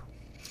Locke.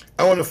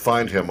 I want to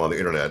find him on the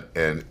internet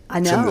and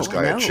send this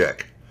guy I know. a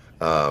check,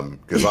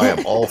 because I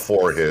am all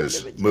for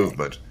his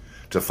movement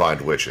to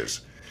find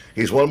witches.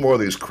 He's one more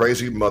of these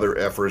crazy mother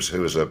effers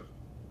who's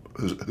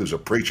a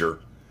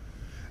preacher.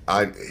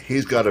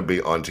 He's got to be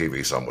on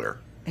TV somewhere.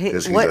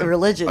 He's What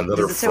religion?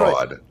 Another Does it say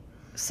fraud.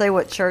 Say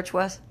what church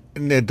was?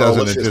 And it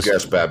doesn't. Let's It just just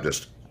guess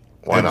Baptist.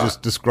 Why and not?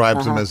 just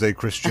describes him as a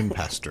Christian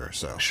pastor.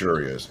 So Sure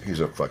he is. He's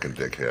a fucking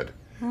dickhead.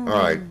 All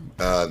right,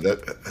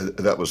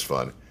 that was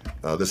fun.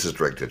 This is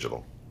Drake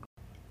Digital.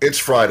 It's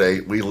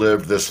Friday. We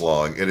lived this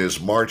long. It is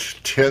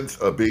March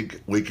 10th. A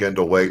big weekend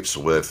awaits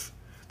with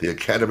the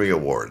Academy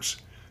Awards,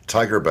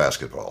 Tiger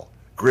basketball,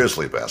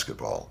 Grizzly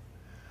basketball.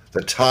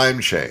 The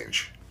time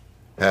change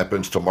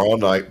happens tomorrow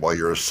night while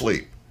you're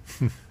asleep.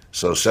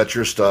 So set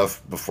your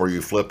stuff before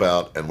you flip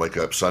out and wake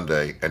up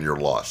Sunday and you're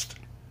lost.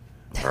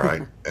 All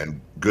right?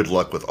 And good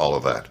luck with all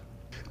of that.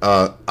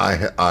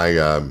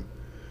 I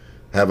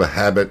have a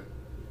habit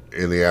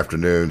in the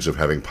afternoons of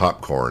having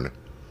popcorn.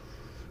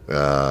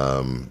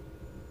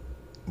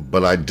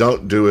 But I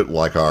don't do it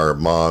like our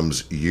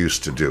moms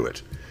used to do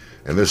it.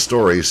 And this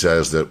story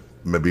says that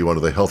maybe one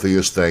of the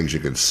healthiest things you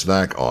can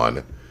snack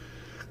on,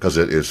 because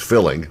it is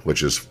filling,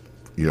 which is,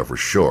 for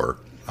sure.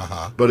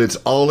 But it's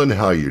all in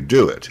how you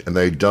do it, and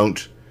they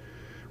don't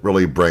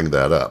really bring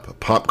that up.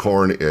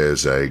 Popcorn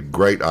is a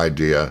great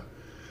idea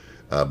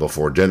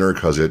before dinner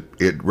because it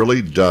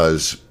really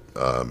does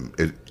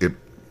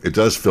it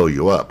does fill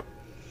you up.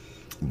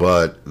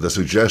 But the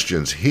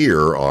suggestions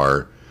here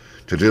are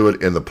to do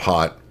it in the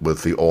pot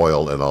with the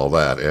oil and all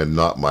that, and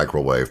not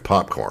microwave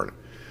popcorn.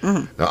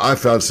 Now, I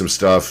found some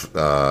stuff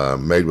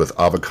made with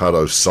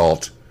avocado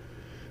salt,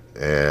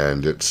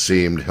 and it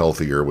seemed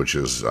healthier, which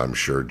is, I'm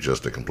sure,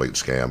 just a complete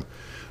scam.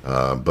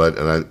 And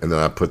then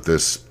I put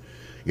this,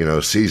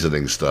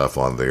 seasoning stuff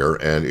on there,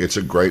 and it's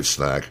a great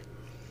snack.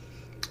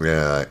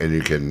 And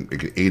you can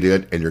eat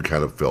it, and you're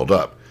kind of filled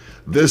up.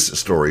 This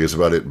story is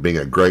about it being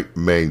a great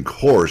main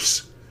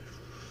course,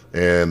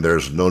 and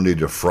there's no need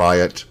to fry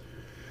it,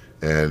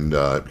 and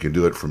you can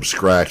do it from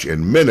scratch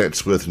in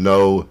minutes with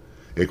no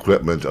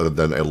equipment other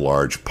than a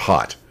large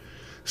pot.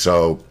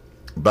 So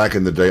back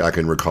in the day, I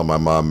can recall my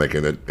mom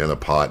making it in a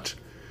pot,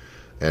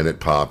 and it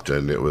popped,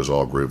 and it was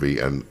all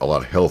groovy and a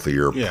lot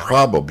healthier,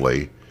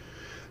 probably.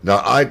 Now,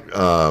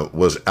 I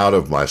was out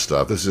of my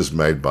stuff. This is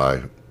made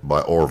by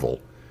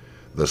Orville,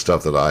 the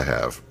stuff that I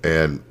have.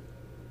 And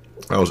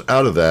I was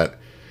out of that,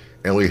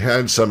 and we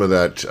had some of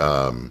that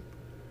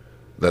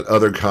that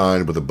other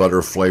kind with the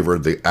butter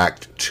flavored, the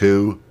Act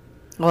 2.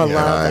 Oh, I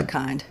love that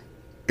kind.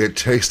 It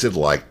tasted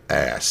like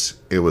ass.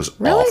 It was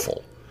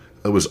awful.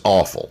 It was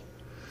awful.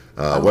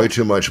 Way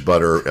too much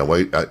butter, and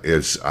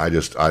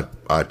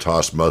I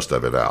tossed most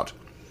of it out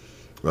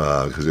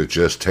because it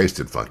just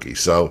tasted funky.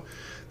 So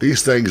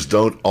these things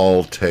don't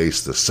all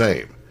taste the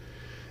same,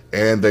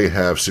 and they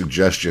have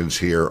suggestions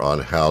here on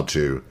how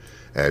to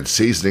add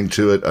seasoning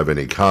to it of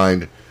any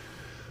kind.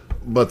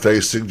 But they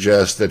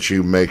suggest that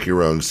you make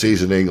your own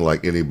seasoning,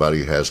 like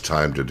anybody has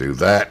time to do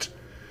that.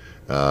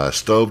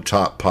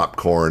 Stovetop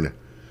popcorn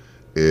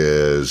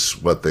is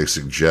what they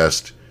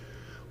suggest,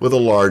 with a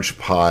large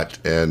pot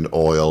and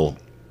oil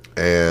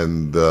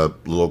and the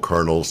little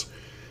kernels.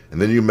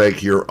 And then you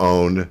make your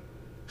own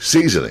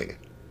seasoning.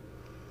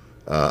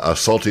 A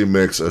salty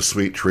mix, a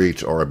sweet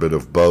treat, or a bit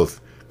of both.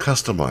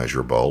 Customize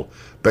your bowl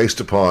based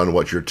upon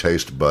what your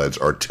taste buds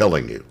are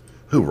telling you.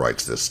 Who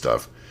writes this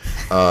stuff?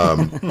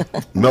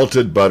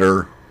 Melted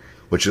butter,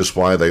 which is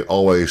why they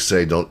always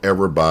say don't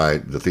ever buy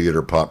the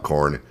theater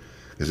popcorn,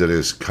 because it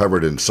is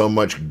covered in so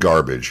much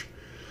garbage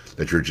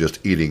that you're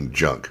just eating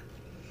junk.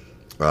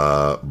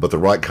 But the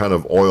right kind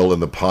of oil in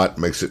the pot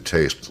makes it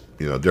taste,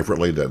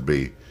 differently. That'd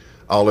be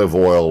olive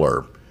oil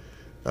or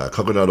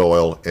coconut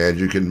oil, and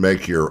you can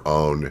make your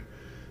own,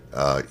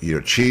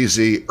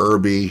 cheesy,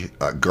 herby,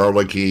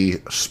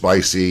 garlicky,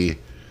 spicy,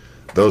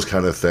 those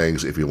kind of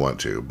things if you want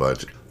to.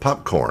 But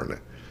popcorn,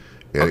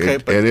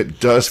 and it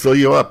does fill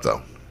you up,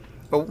 though.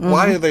 But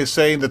why are they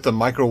saying that the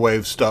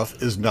microwave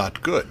stuff is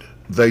not good?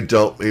 They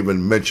don't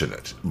even mention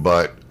it,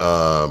 but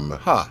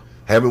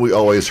haven't we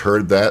always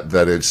heard that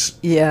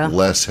it's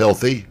less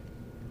healthy?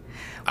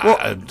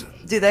 Well,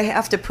 do they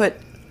have to put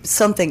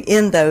something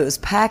in those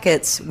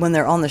packets when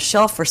they're on the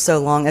shelf for so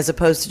long, as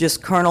opposed to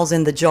just kernels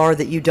in the jar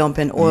that you dump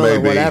in oil or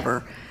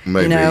whatever?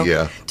 Maybe,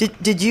 yeah.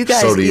 Did you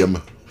guys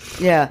sodium?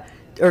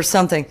 Or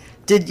something.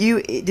 Did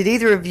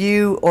either of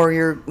you or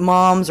your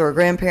moms or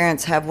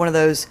grandparents have one of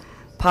those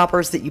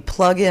poppers that you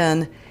plug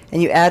in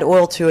and you add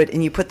oil to it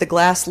and you put the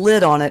glass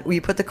lid on it, where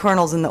you put the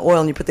kernels in the oil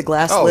and you put the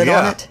glass lid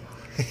on it?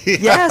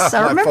 Yes,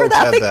 I remember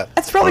that.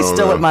 That's probably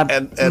still at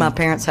my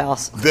parents'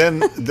 house. Then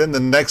the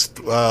next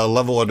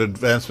level of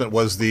advancement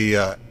was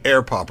the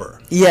air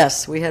popper.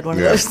 Yes, we had one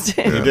of those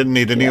too. You didn't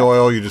need any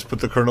oil. You just put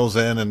the kernels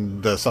in,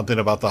 and something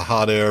about the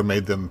hot air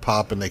made them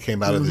pop, and they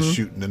came out of the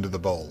chute and into the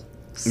bowl.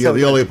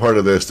 The only part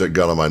of this that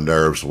got on my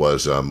nerves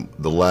was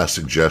the last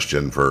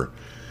suggestion for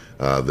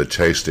the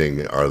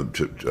tasting, or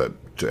to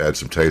add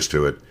some taste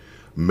to it: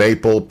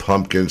 maple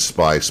pumpkin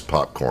spice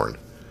popcorn.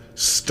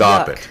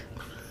 Stop it.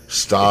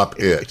 Stop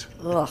it.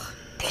 Ugh.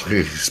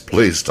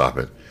 Please stop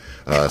it.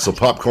 So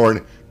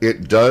popcorn,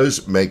 it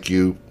does make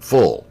you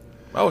full.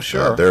 Oh,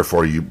 sure.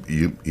 Therefore,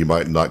 you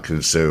might not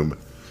consume,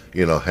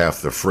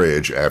 half the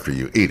fridge after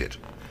you eat it.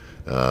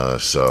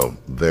 So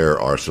there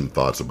are some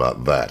thoughts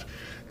about that.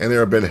 And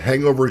there have been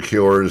hangover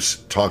cures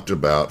talked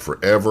about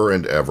forever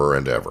and ever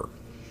and ever.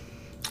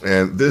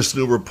 And this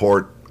new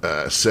report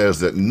says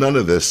that none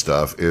of this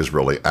stuff is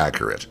really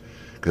accurate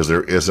because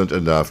there isn't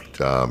enough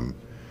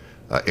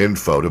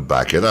info to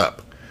back it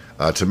up.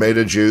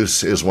 Tomato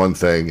juice is one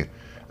thing.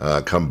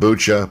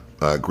 Kombucha,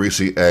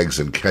 greasy eggs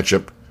and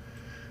ketchup.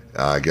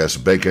 I guess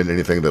bacon,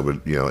 anything that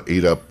would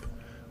eat up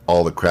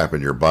all the crap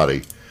in your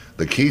body.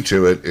 The key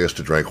to it is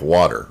to drink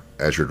water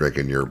as you're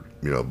drinking your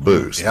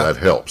booze. Yeah. That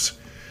helps.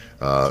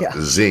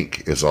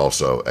 Zinc is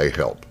also a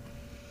help.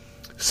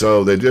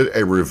 So they did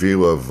a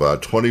review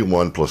of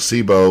 21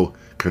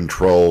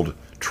 placebo-controlled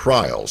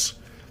trials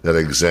that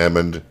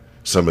examined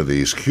some of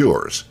these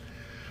cures.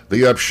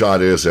 The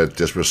upshot is that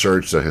this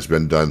research that has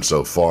been done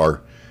so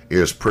far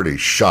is pretty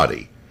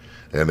shoddy,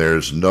 and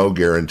there's no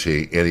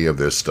guarantee any of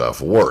this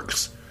stuff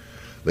works.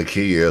 The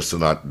key is to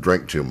not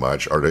drink too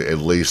much, or to at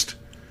least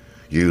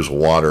use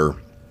water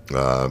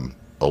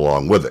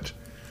along with it.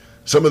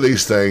 Some of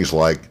these things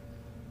like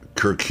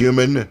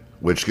curcumin,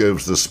 which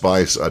gives the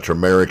spice a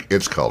turmeric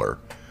its color,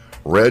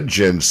 red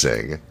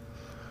ginseng,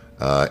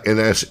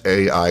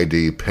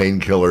 NSAID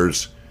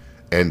painkillers,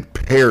 and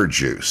pear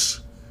juice.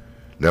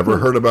 Never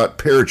heard about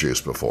pear juice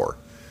before.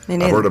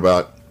 I've heard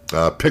about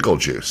pickle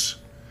juice.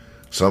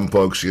 Some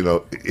folks,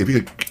 if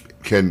you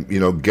can,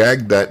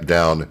 gag that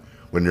down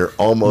when you're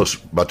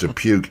almost about to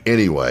puke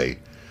anyway,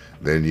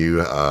 then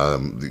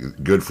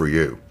good for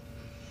you.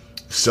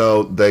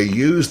 So they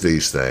used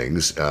these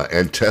things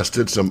and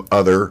tested some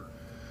other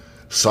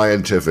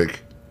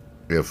scientific,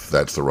 if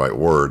that's the right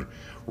word,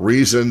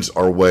 reasons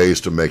or ways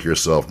to make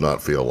yourself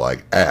not feel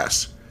like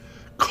ass.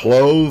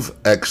 Clove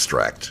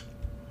extract.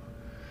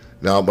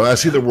 Now, when I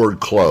see the word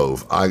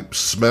clove, I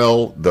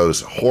smell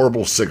those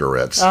horrible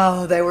cigarettes.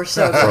 Oh, they were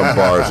so good. From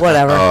bars.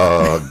 Whatever.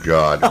 Oh,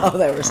 God. Oh,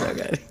 they were so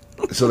good.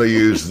 So they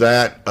use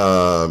that,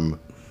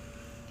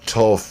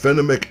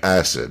 tolfenamic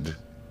acid,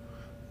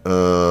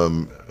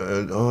 and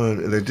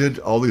they did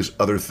all these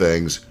other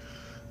things,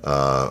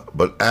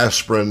 but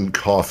aspirin,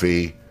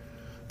 coffee,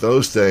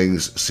 those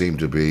things seem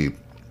to be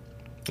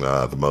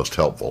the most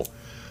helpful.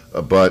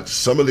 But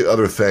some of the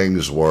other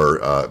things were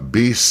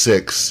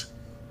B6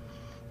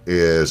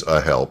 is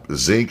a help,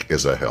 zinc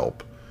is a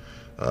help,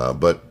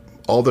 but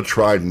all the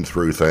tried and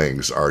true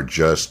things are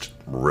just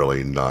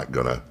really not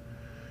going to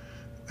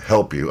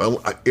help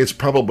you. It's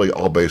probably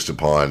all based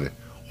upon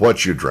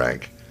what you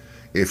drank.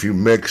 If you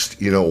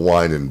mixed,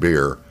 wine and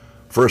beer,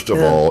 first of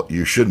all,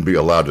 you shouldn't be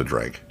allowed to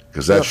drink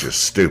because that's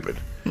just stupid.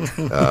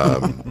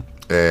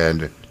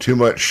 And too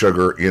much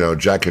sugar,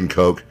 Jack and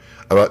Coke,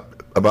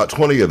 about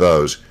 20 of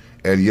those,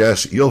 and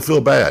yes, you'll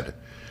feel bad.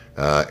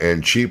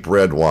 And cheap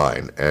red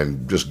wine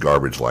and just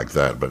garbage like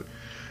that. But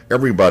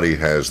everybody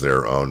has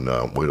their own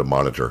way to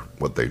monitor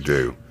what they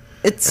do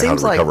and how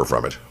to recover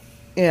from it.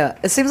 Yeah,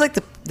 it seems like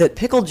that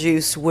pickle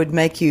juice would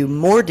make you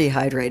more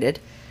dehydrated.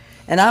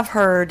 And I've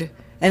heard,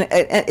 and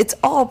it's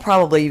all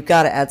probably you've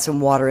got to add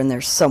some water in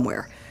there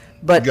somewhere.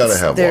 But you got to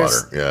have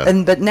water,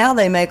 yeah. But now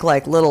they make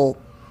like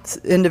little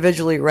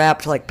individually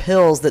wrapped like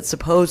pills that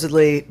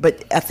supposedly,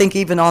 but I think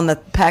even on the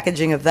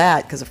packaging of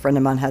that, because a friend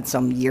of mine had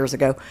some years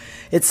ago,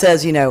 it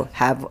says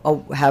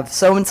have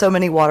so and so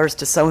many waters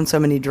to so and so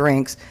many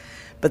drinks.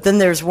 But then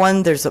there's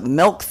a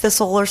milk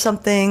thistle or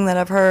something that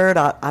I've heard.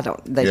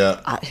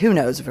 Who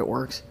knows if it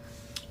works.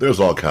 There's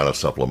all kind of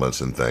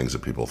supplements and things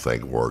that people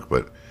think work,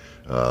 but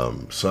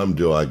some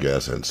do, I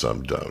guess, and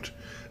some don't.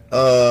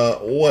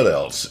 What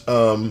else?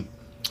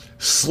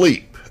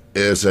 Sleep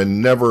is a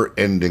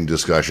never-ending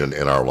discussion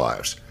in our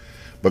lives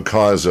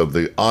because of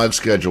the odd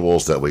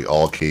schedules that we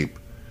all keep.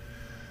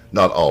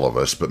 Not all of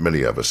us, but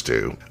many of us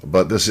do.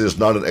 But this is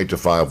not an 8 to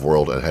 5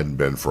 world and hadn't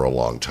been for a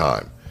long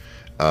time.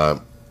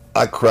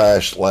 I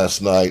crashed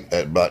last night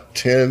at about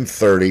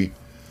 10:30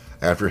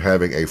 after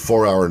having a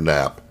 4-hour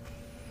nap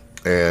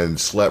and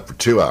slept for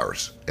 2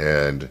 hours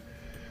and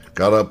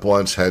got up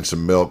once, had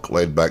some milk,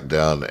 laid back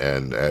down,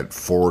 and at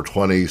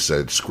 4:20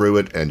 said screw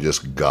it and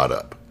just got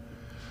up.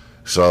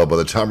 So by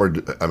the time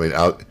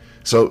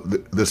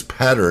this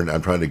pattern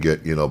I'm trying to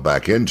get,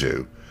 back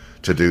into,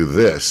 to do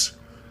this,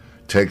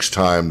 takes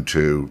time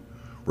to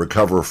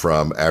recover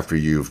from after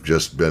you've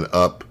just been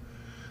up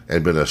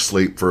and been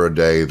asleep for a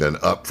day, then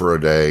up for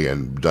a day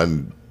and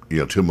done,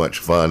 too much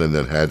fun and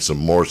then had some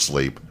more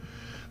sleep.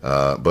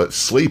 But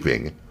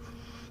sleeping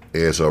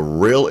is a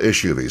real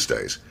issue these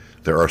days.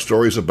 There are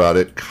stories about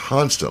it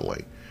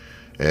constantly.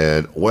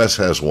 And Wes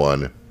has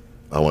one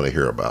I want to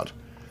hear about.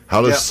 How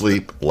to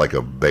sleep like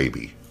a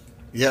baby.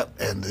 Yep,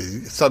 and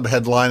the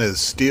subheadline is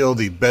Steal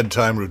the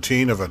Bedtime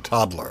Routine of a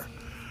Toddler.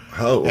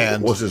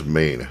 What does this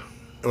mean?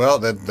 Well,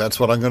 that's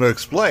what I'm going to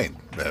explain.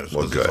 There's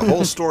a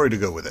whole story to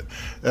go with it.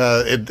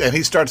 And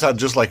he starts out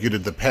just like you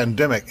did. The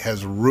pandemic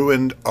has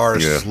ruined our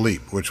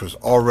sleep, which was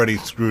already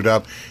screwed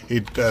up.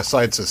 He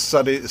cites a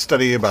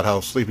study about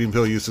how sleeping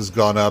pill use has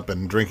gone up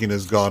and drinking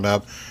has gone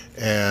up.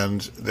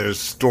 and there's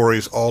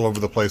stories all over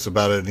the place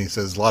about it. And he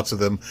says lots of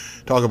them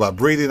talk about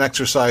breathing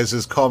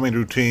exercises, calming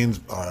routines.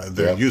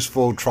 They're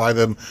useful. Try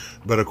them.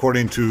 But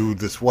according to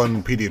this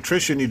one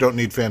pediatrician, you don't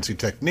need fancy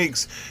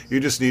techniques. You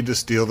just need to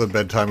steal the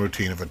bedtime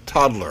routine of a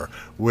toddler,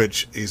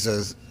 which he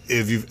says,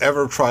 if you've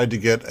ever tried to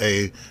get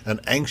an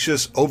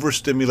anxious,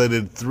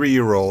 overstimulated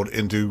 3-year-old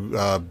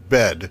into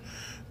bed,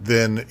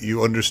 then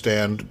you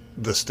understand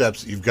the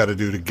steps you've got to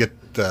do to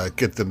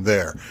get them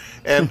there.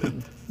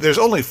 And there's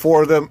only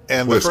 4 of them,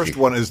 and the first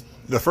one is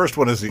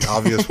the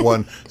obvious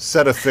one: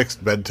 set a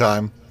fixed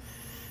bedtime.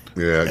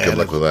 Yeah, good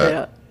luck with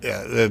that.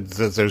 Yeah,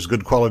 there's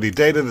good quality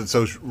data that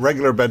shows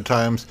regular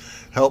bedtimes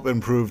help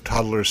improve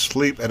toddlers'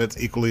 sleep, and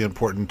it's equally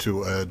important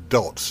to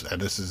adults.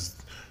 And this is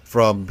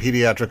from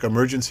pediatric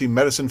emergency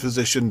medicine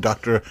physician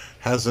Dr.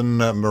 Hasan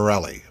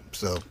Morali.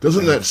 So,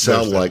 doesn't that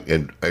sound like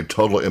a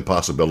total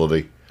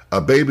impossibility? A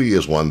baby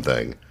is one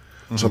thing.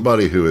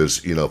 Somebody who is,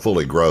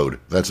 fully grown,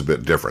 that's a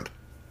bit different.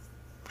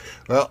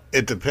 Well,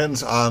 it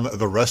depends on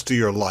the rest of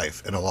your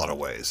life in a lot of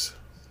ways.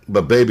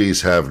 But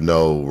babies have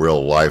no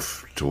real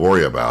life to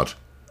worry about.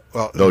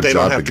 Well, no they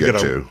job don't have to get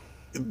to.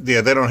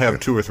 Yeah, they don't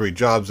have 2 or 3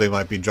 jobs they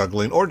might be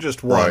juggling, or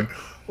just one,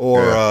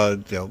 or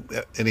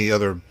any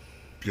other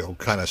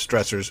kind of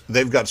stressors.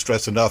 They've got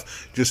stress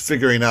enough just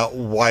figuring out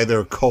why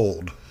they're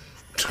cold.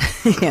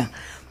 Yeah,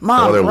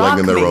 Mom, they're rock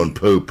licking me. their own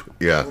poop.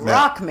 Yeah,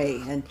 Rock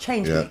me and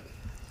change me.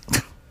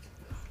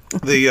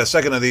 The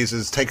second of these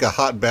is take a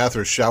hot bath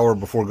or shower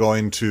before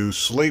going to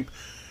sleep,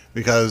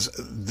 because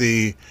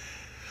a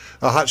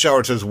hot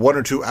shower, it says 1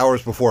 or 2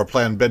 hours before a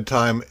planned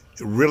bedtime,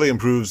 really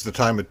improves the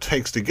time it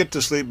takes to get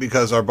to sleep,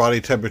 because our body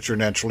temperature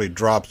naturally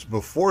drops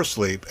before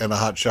sleep, and a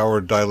hot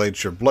shower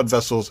dilates your blood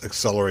vessels,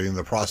 accelerating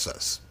the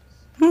process.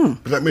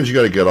 But that means you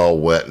got to get all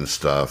wet and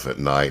stuff at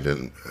night,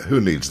 and who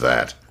needs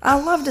that? I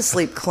love to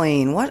sleep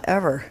clean,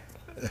 whatever.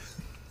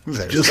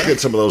 Just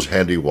get some of those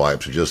handy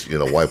wipes and just,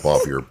 wipe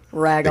off your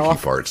Rag icky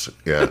off. parts.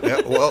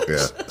 Yeah. Well,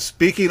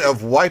 speaking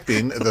of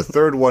wiping, the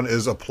third one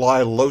is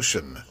apply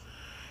lotion.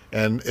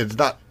 And it's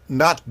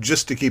not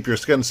just to keep your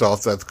skin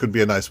soft. That could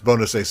be a nice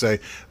bonus, they say.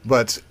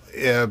 But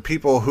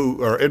people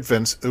who are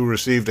infants who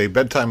received a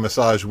bedtime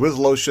massage with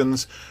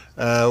lotions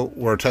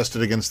were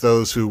tested against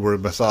those who were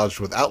massaged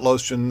without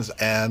lotions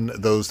and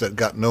those that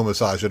got no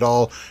massage at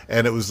all.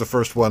 And it was the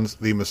first ones,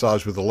 the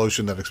massage with the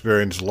lotion, that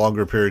experienced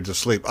longer periods of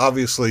sleep.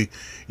 Obviously,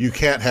 you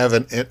can't have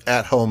an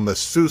at-home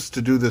masseuse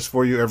to do this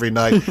for you every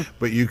night,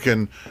 but you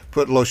can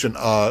put lotion,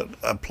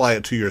 apply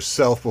it to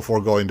yourself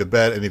before going to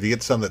bed. And if you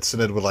get some that's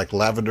scented with like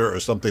lavender or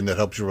something that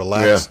helps you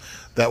relax,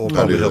 that will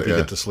probably help you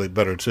get to sleep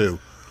better too.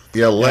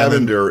 Yeah,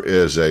 lavender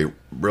is a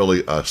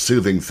really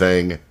soothing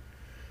thing.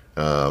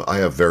 I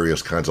have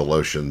various kinds of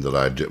lotion that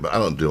I do, but I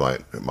don't do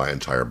my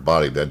entire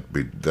body.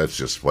 That's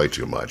just way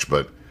too much.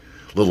 But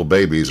little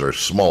babies are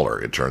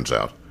smaller, it turns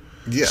out.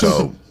 Yes.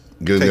 So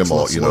getting them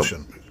all,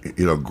 lotion.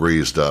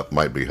 Greased up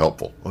might be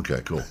helpful.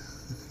 Okay, cool.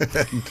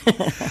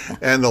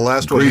 And the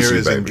last one here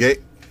is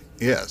baby.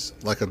 Yes,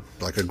 like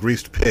a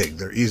greased pig.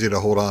 They're easy to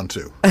hold on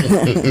to.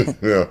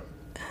 Yeah.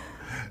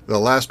 The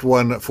last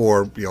one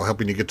for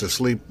helping you get to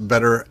sleep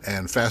better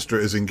and faster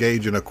is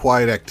engage in a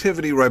quiet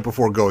activity right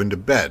before going to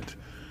bed.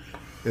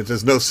 It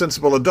says no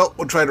sensible adult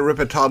would try to rip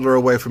a toddler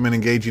away from an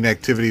engaging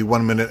activity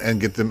 1 minute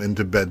and get them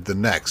into bed the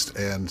next.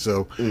 And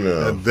so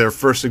their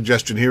first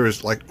suggestion here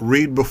is like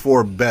read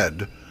before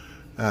bed,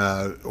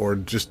 or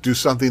just do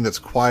something that's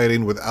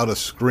quieting without a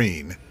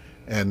screen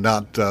and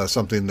not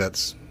something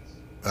that's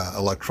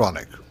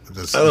electronic.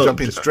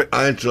 Jumping straight.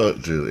 I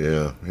don't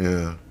do.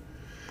 Yeah.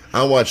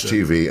 I watch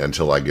TV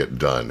until I get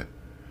done.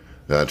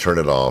 Then I turn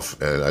it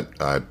off, and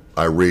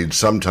I read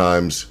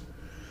sometimes,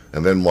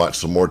 and then watch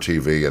some more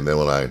TV, and then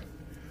when I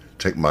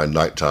take my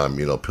nighttime,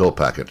 pill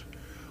packet,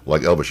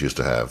 like Elvis used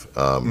to have,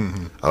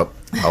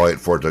 I'll wait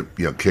for it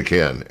to kick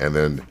in, and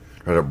then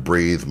try to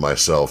breathe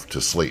myself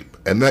to sleep,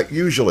 and that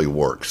usually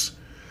works.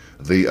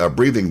 The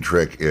breathing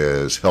trick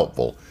is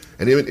helpful,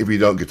 and even if you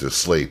don't get to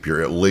sleep,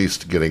 you're at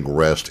least getting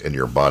rest in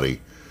your body,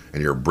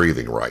 and you're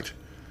breathing right.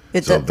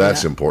 So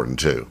that's important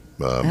too.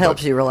 It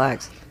helps you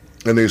relax.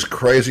 In these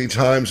crazy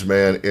times,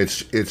 man,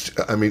 it's.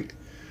 I mean,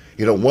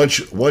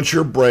 once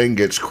your brain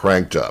gets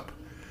cranked up,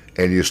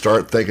 and you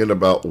start thinking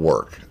about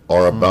work,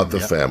 or about the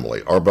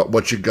family, or about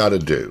what you got to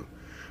do,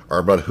 or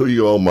about who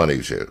you owe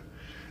money to,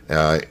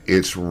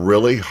 it's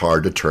really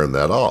hard to turn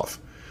that off.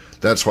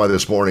 That's why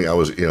this morning I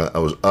was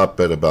up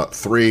at about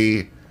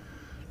 3,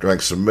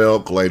 drank some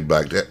milk, laid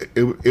back.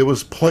 It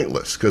was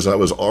pointless because I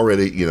was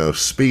already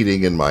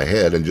speeding in my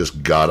head and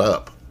just got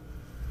up.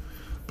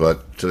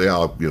 But today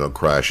I'll,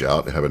 crash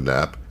out and have a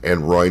nap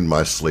and ruin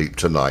my sleep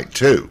tonight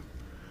too,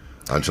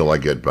 until I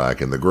get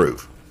back in the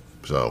groove.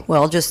 So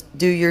well, just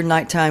do your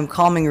nighttime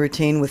calming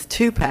routine with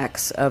 2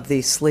 packs of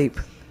these sleep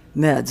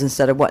meds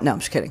instead of what? No, I'm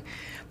just kidding.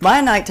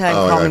 My nighttime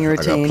calming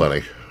routine I got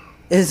plenty.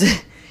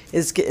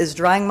 is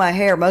drying my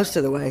hair most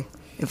of the way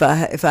if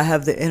I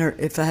have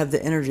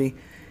the energy,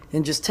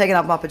 and just taking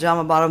off my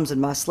pajama bottoms and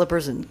my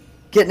slippers and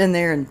getting in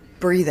there and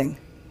breathing.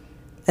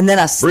 And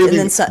then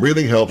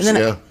breathing helps.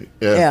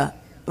 Yeah.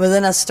 Well,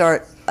 then I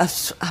start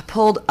I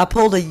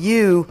pulled a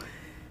U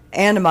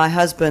and my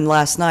husband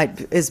last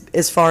night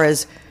as far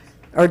as,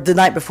 or the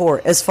night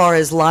before, as far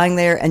as lying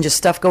there and just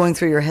stuff going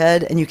through your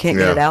head and you can't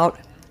get it out.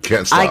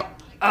 Can't stop.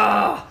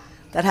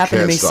 That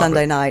happened to me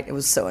Sunday night. It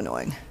was so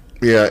annoying.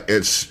 Yeah,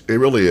 it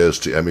really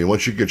is. I mean,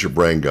 once you get your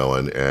brain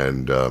going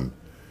and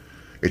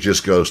it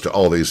just goes to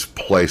all these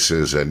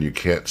places and you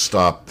can't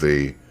stop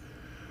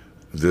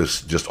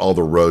just all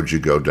the roads you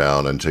go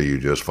down until you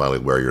just finally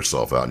wear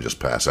yourself out and just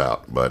pass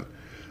out. But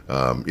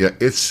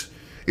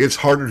it's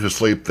harder to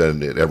sleep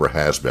than it ever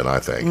has been, I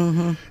think.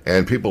 Mm-hmm.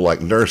 And people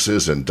like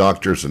nurses and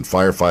doctors and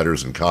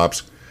firefighters and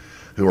cops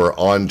who are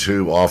on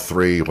 2, off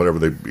 3, whatever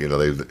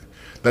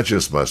that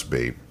just must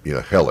be,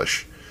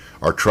 hellish.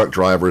 Our truck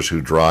drivers who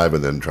drive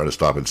and then try to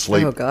stop and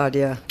sleep. Oh God,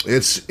 yeah.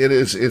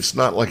 It's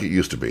not like it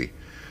used to be.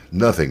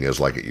 Nothing is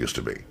like it used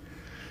to be.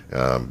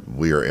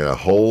 We are in a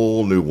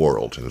whole new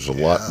world, and there's a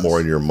lot more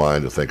in your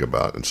mind to think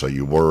about, and so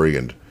you worry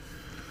and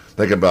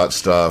think about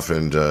stuff,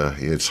 and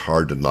it's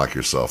hard to knock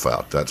yourself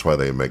out. That's why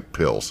they make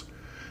pills.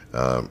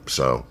 The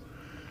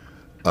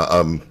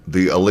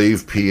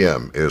Aleve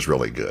PM is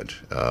really good.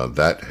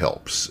 That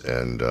helps,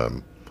 and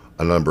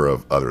a number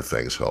of other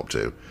things help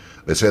too.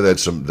 They say that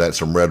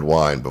some red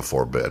wine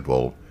before bed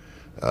will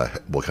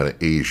kind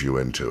of ease you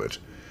into it.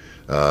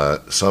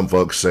 Some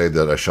folks say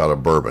that a shot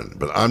of bourbon,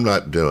 but I'm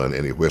not doing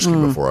any whiskey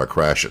before I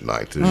crash at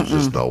night. There's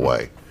just no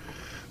way.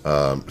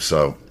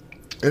 So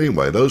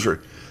anyway,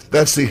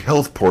 that's the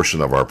health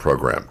portion of our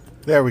program.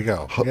 There we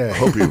go.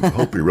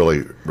 Hope you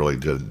really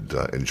did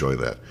enjoy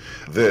that.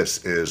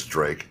 This is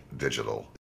Drake Digital.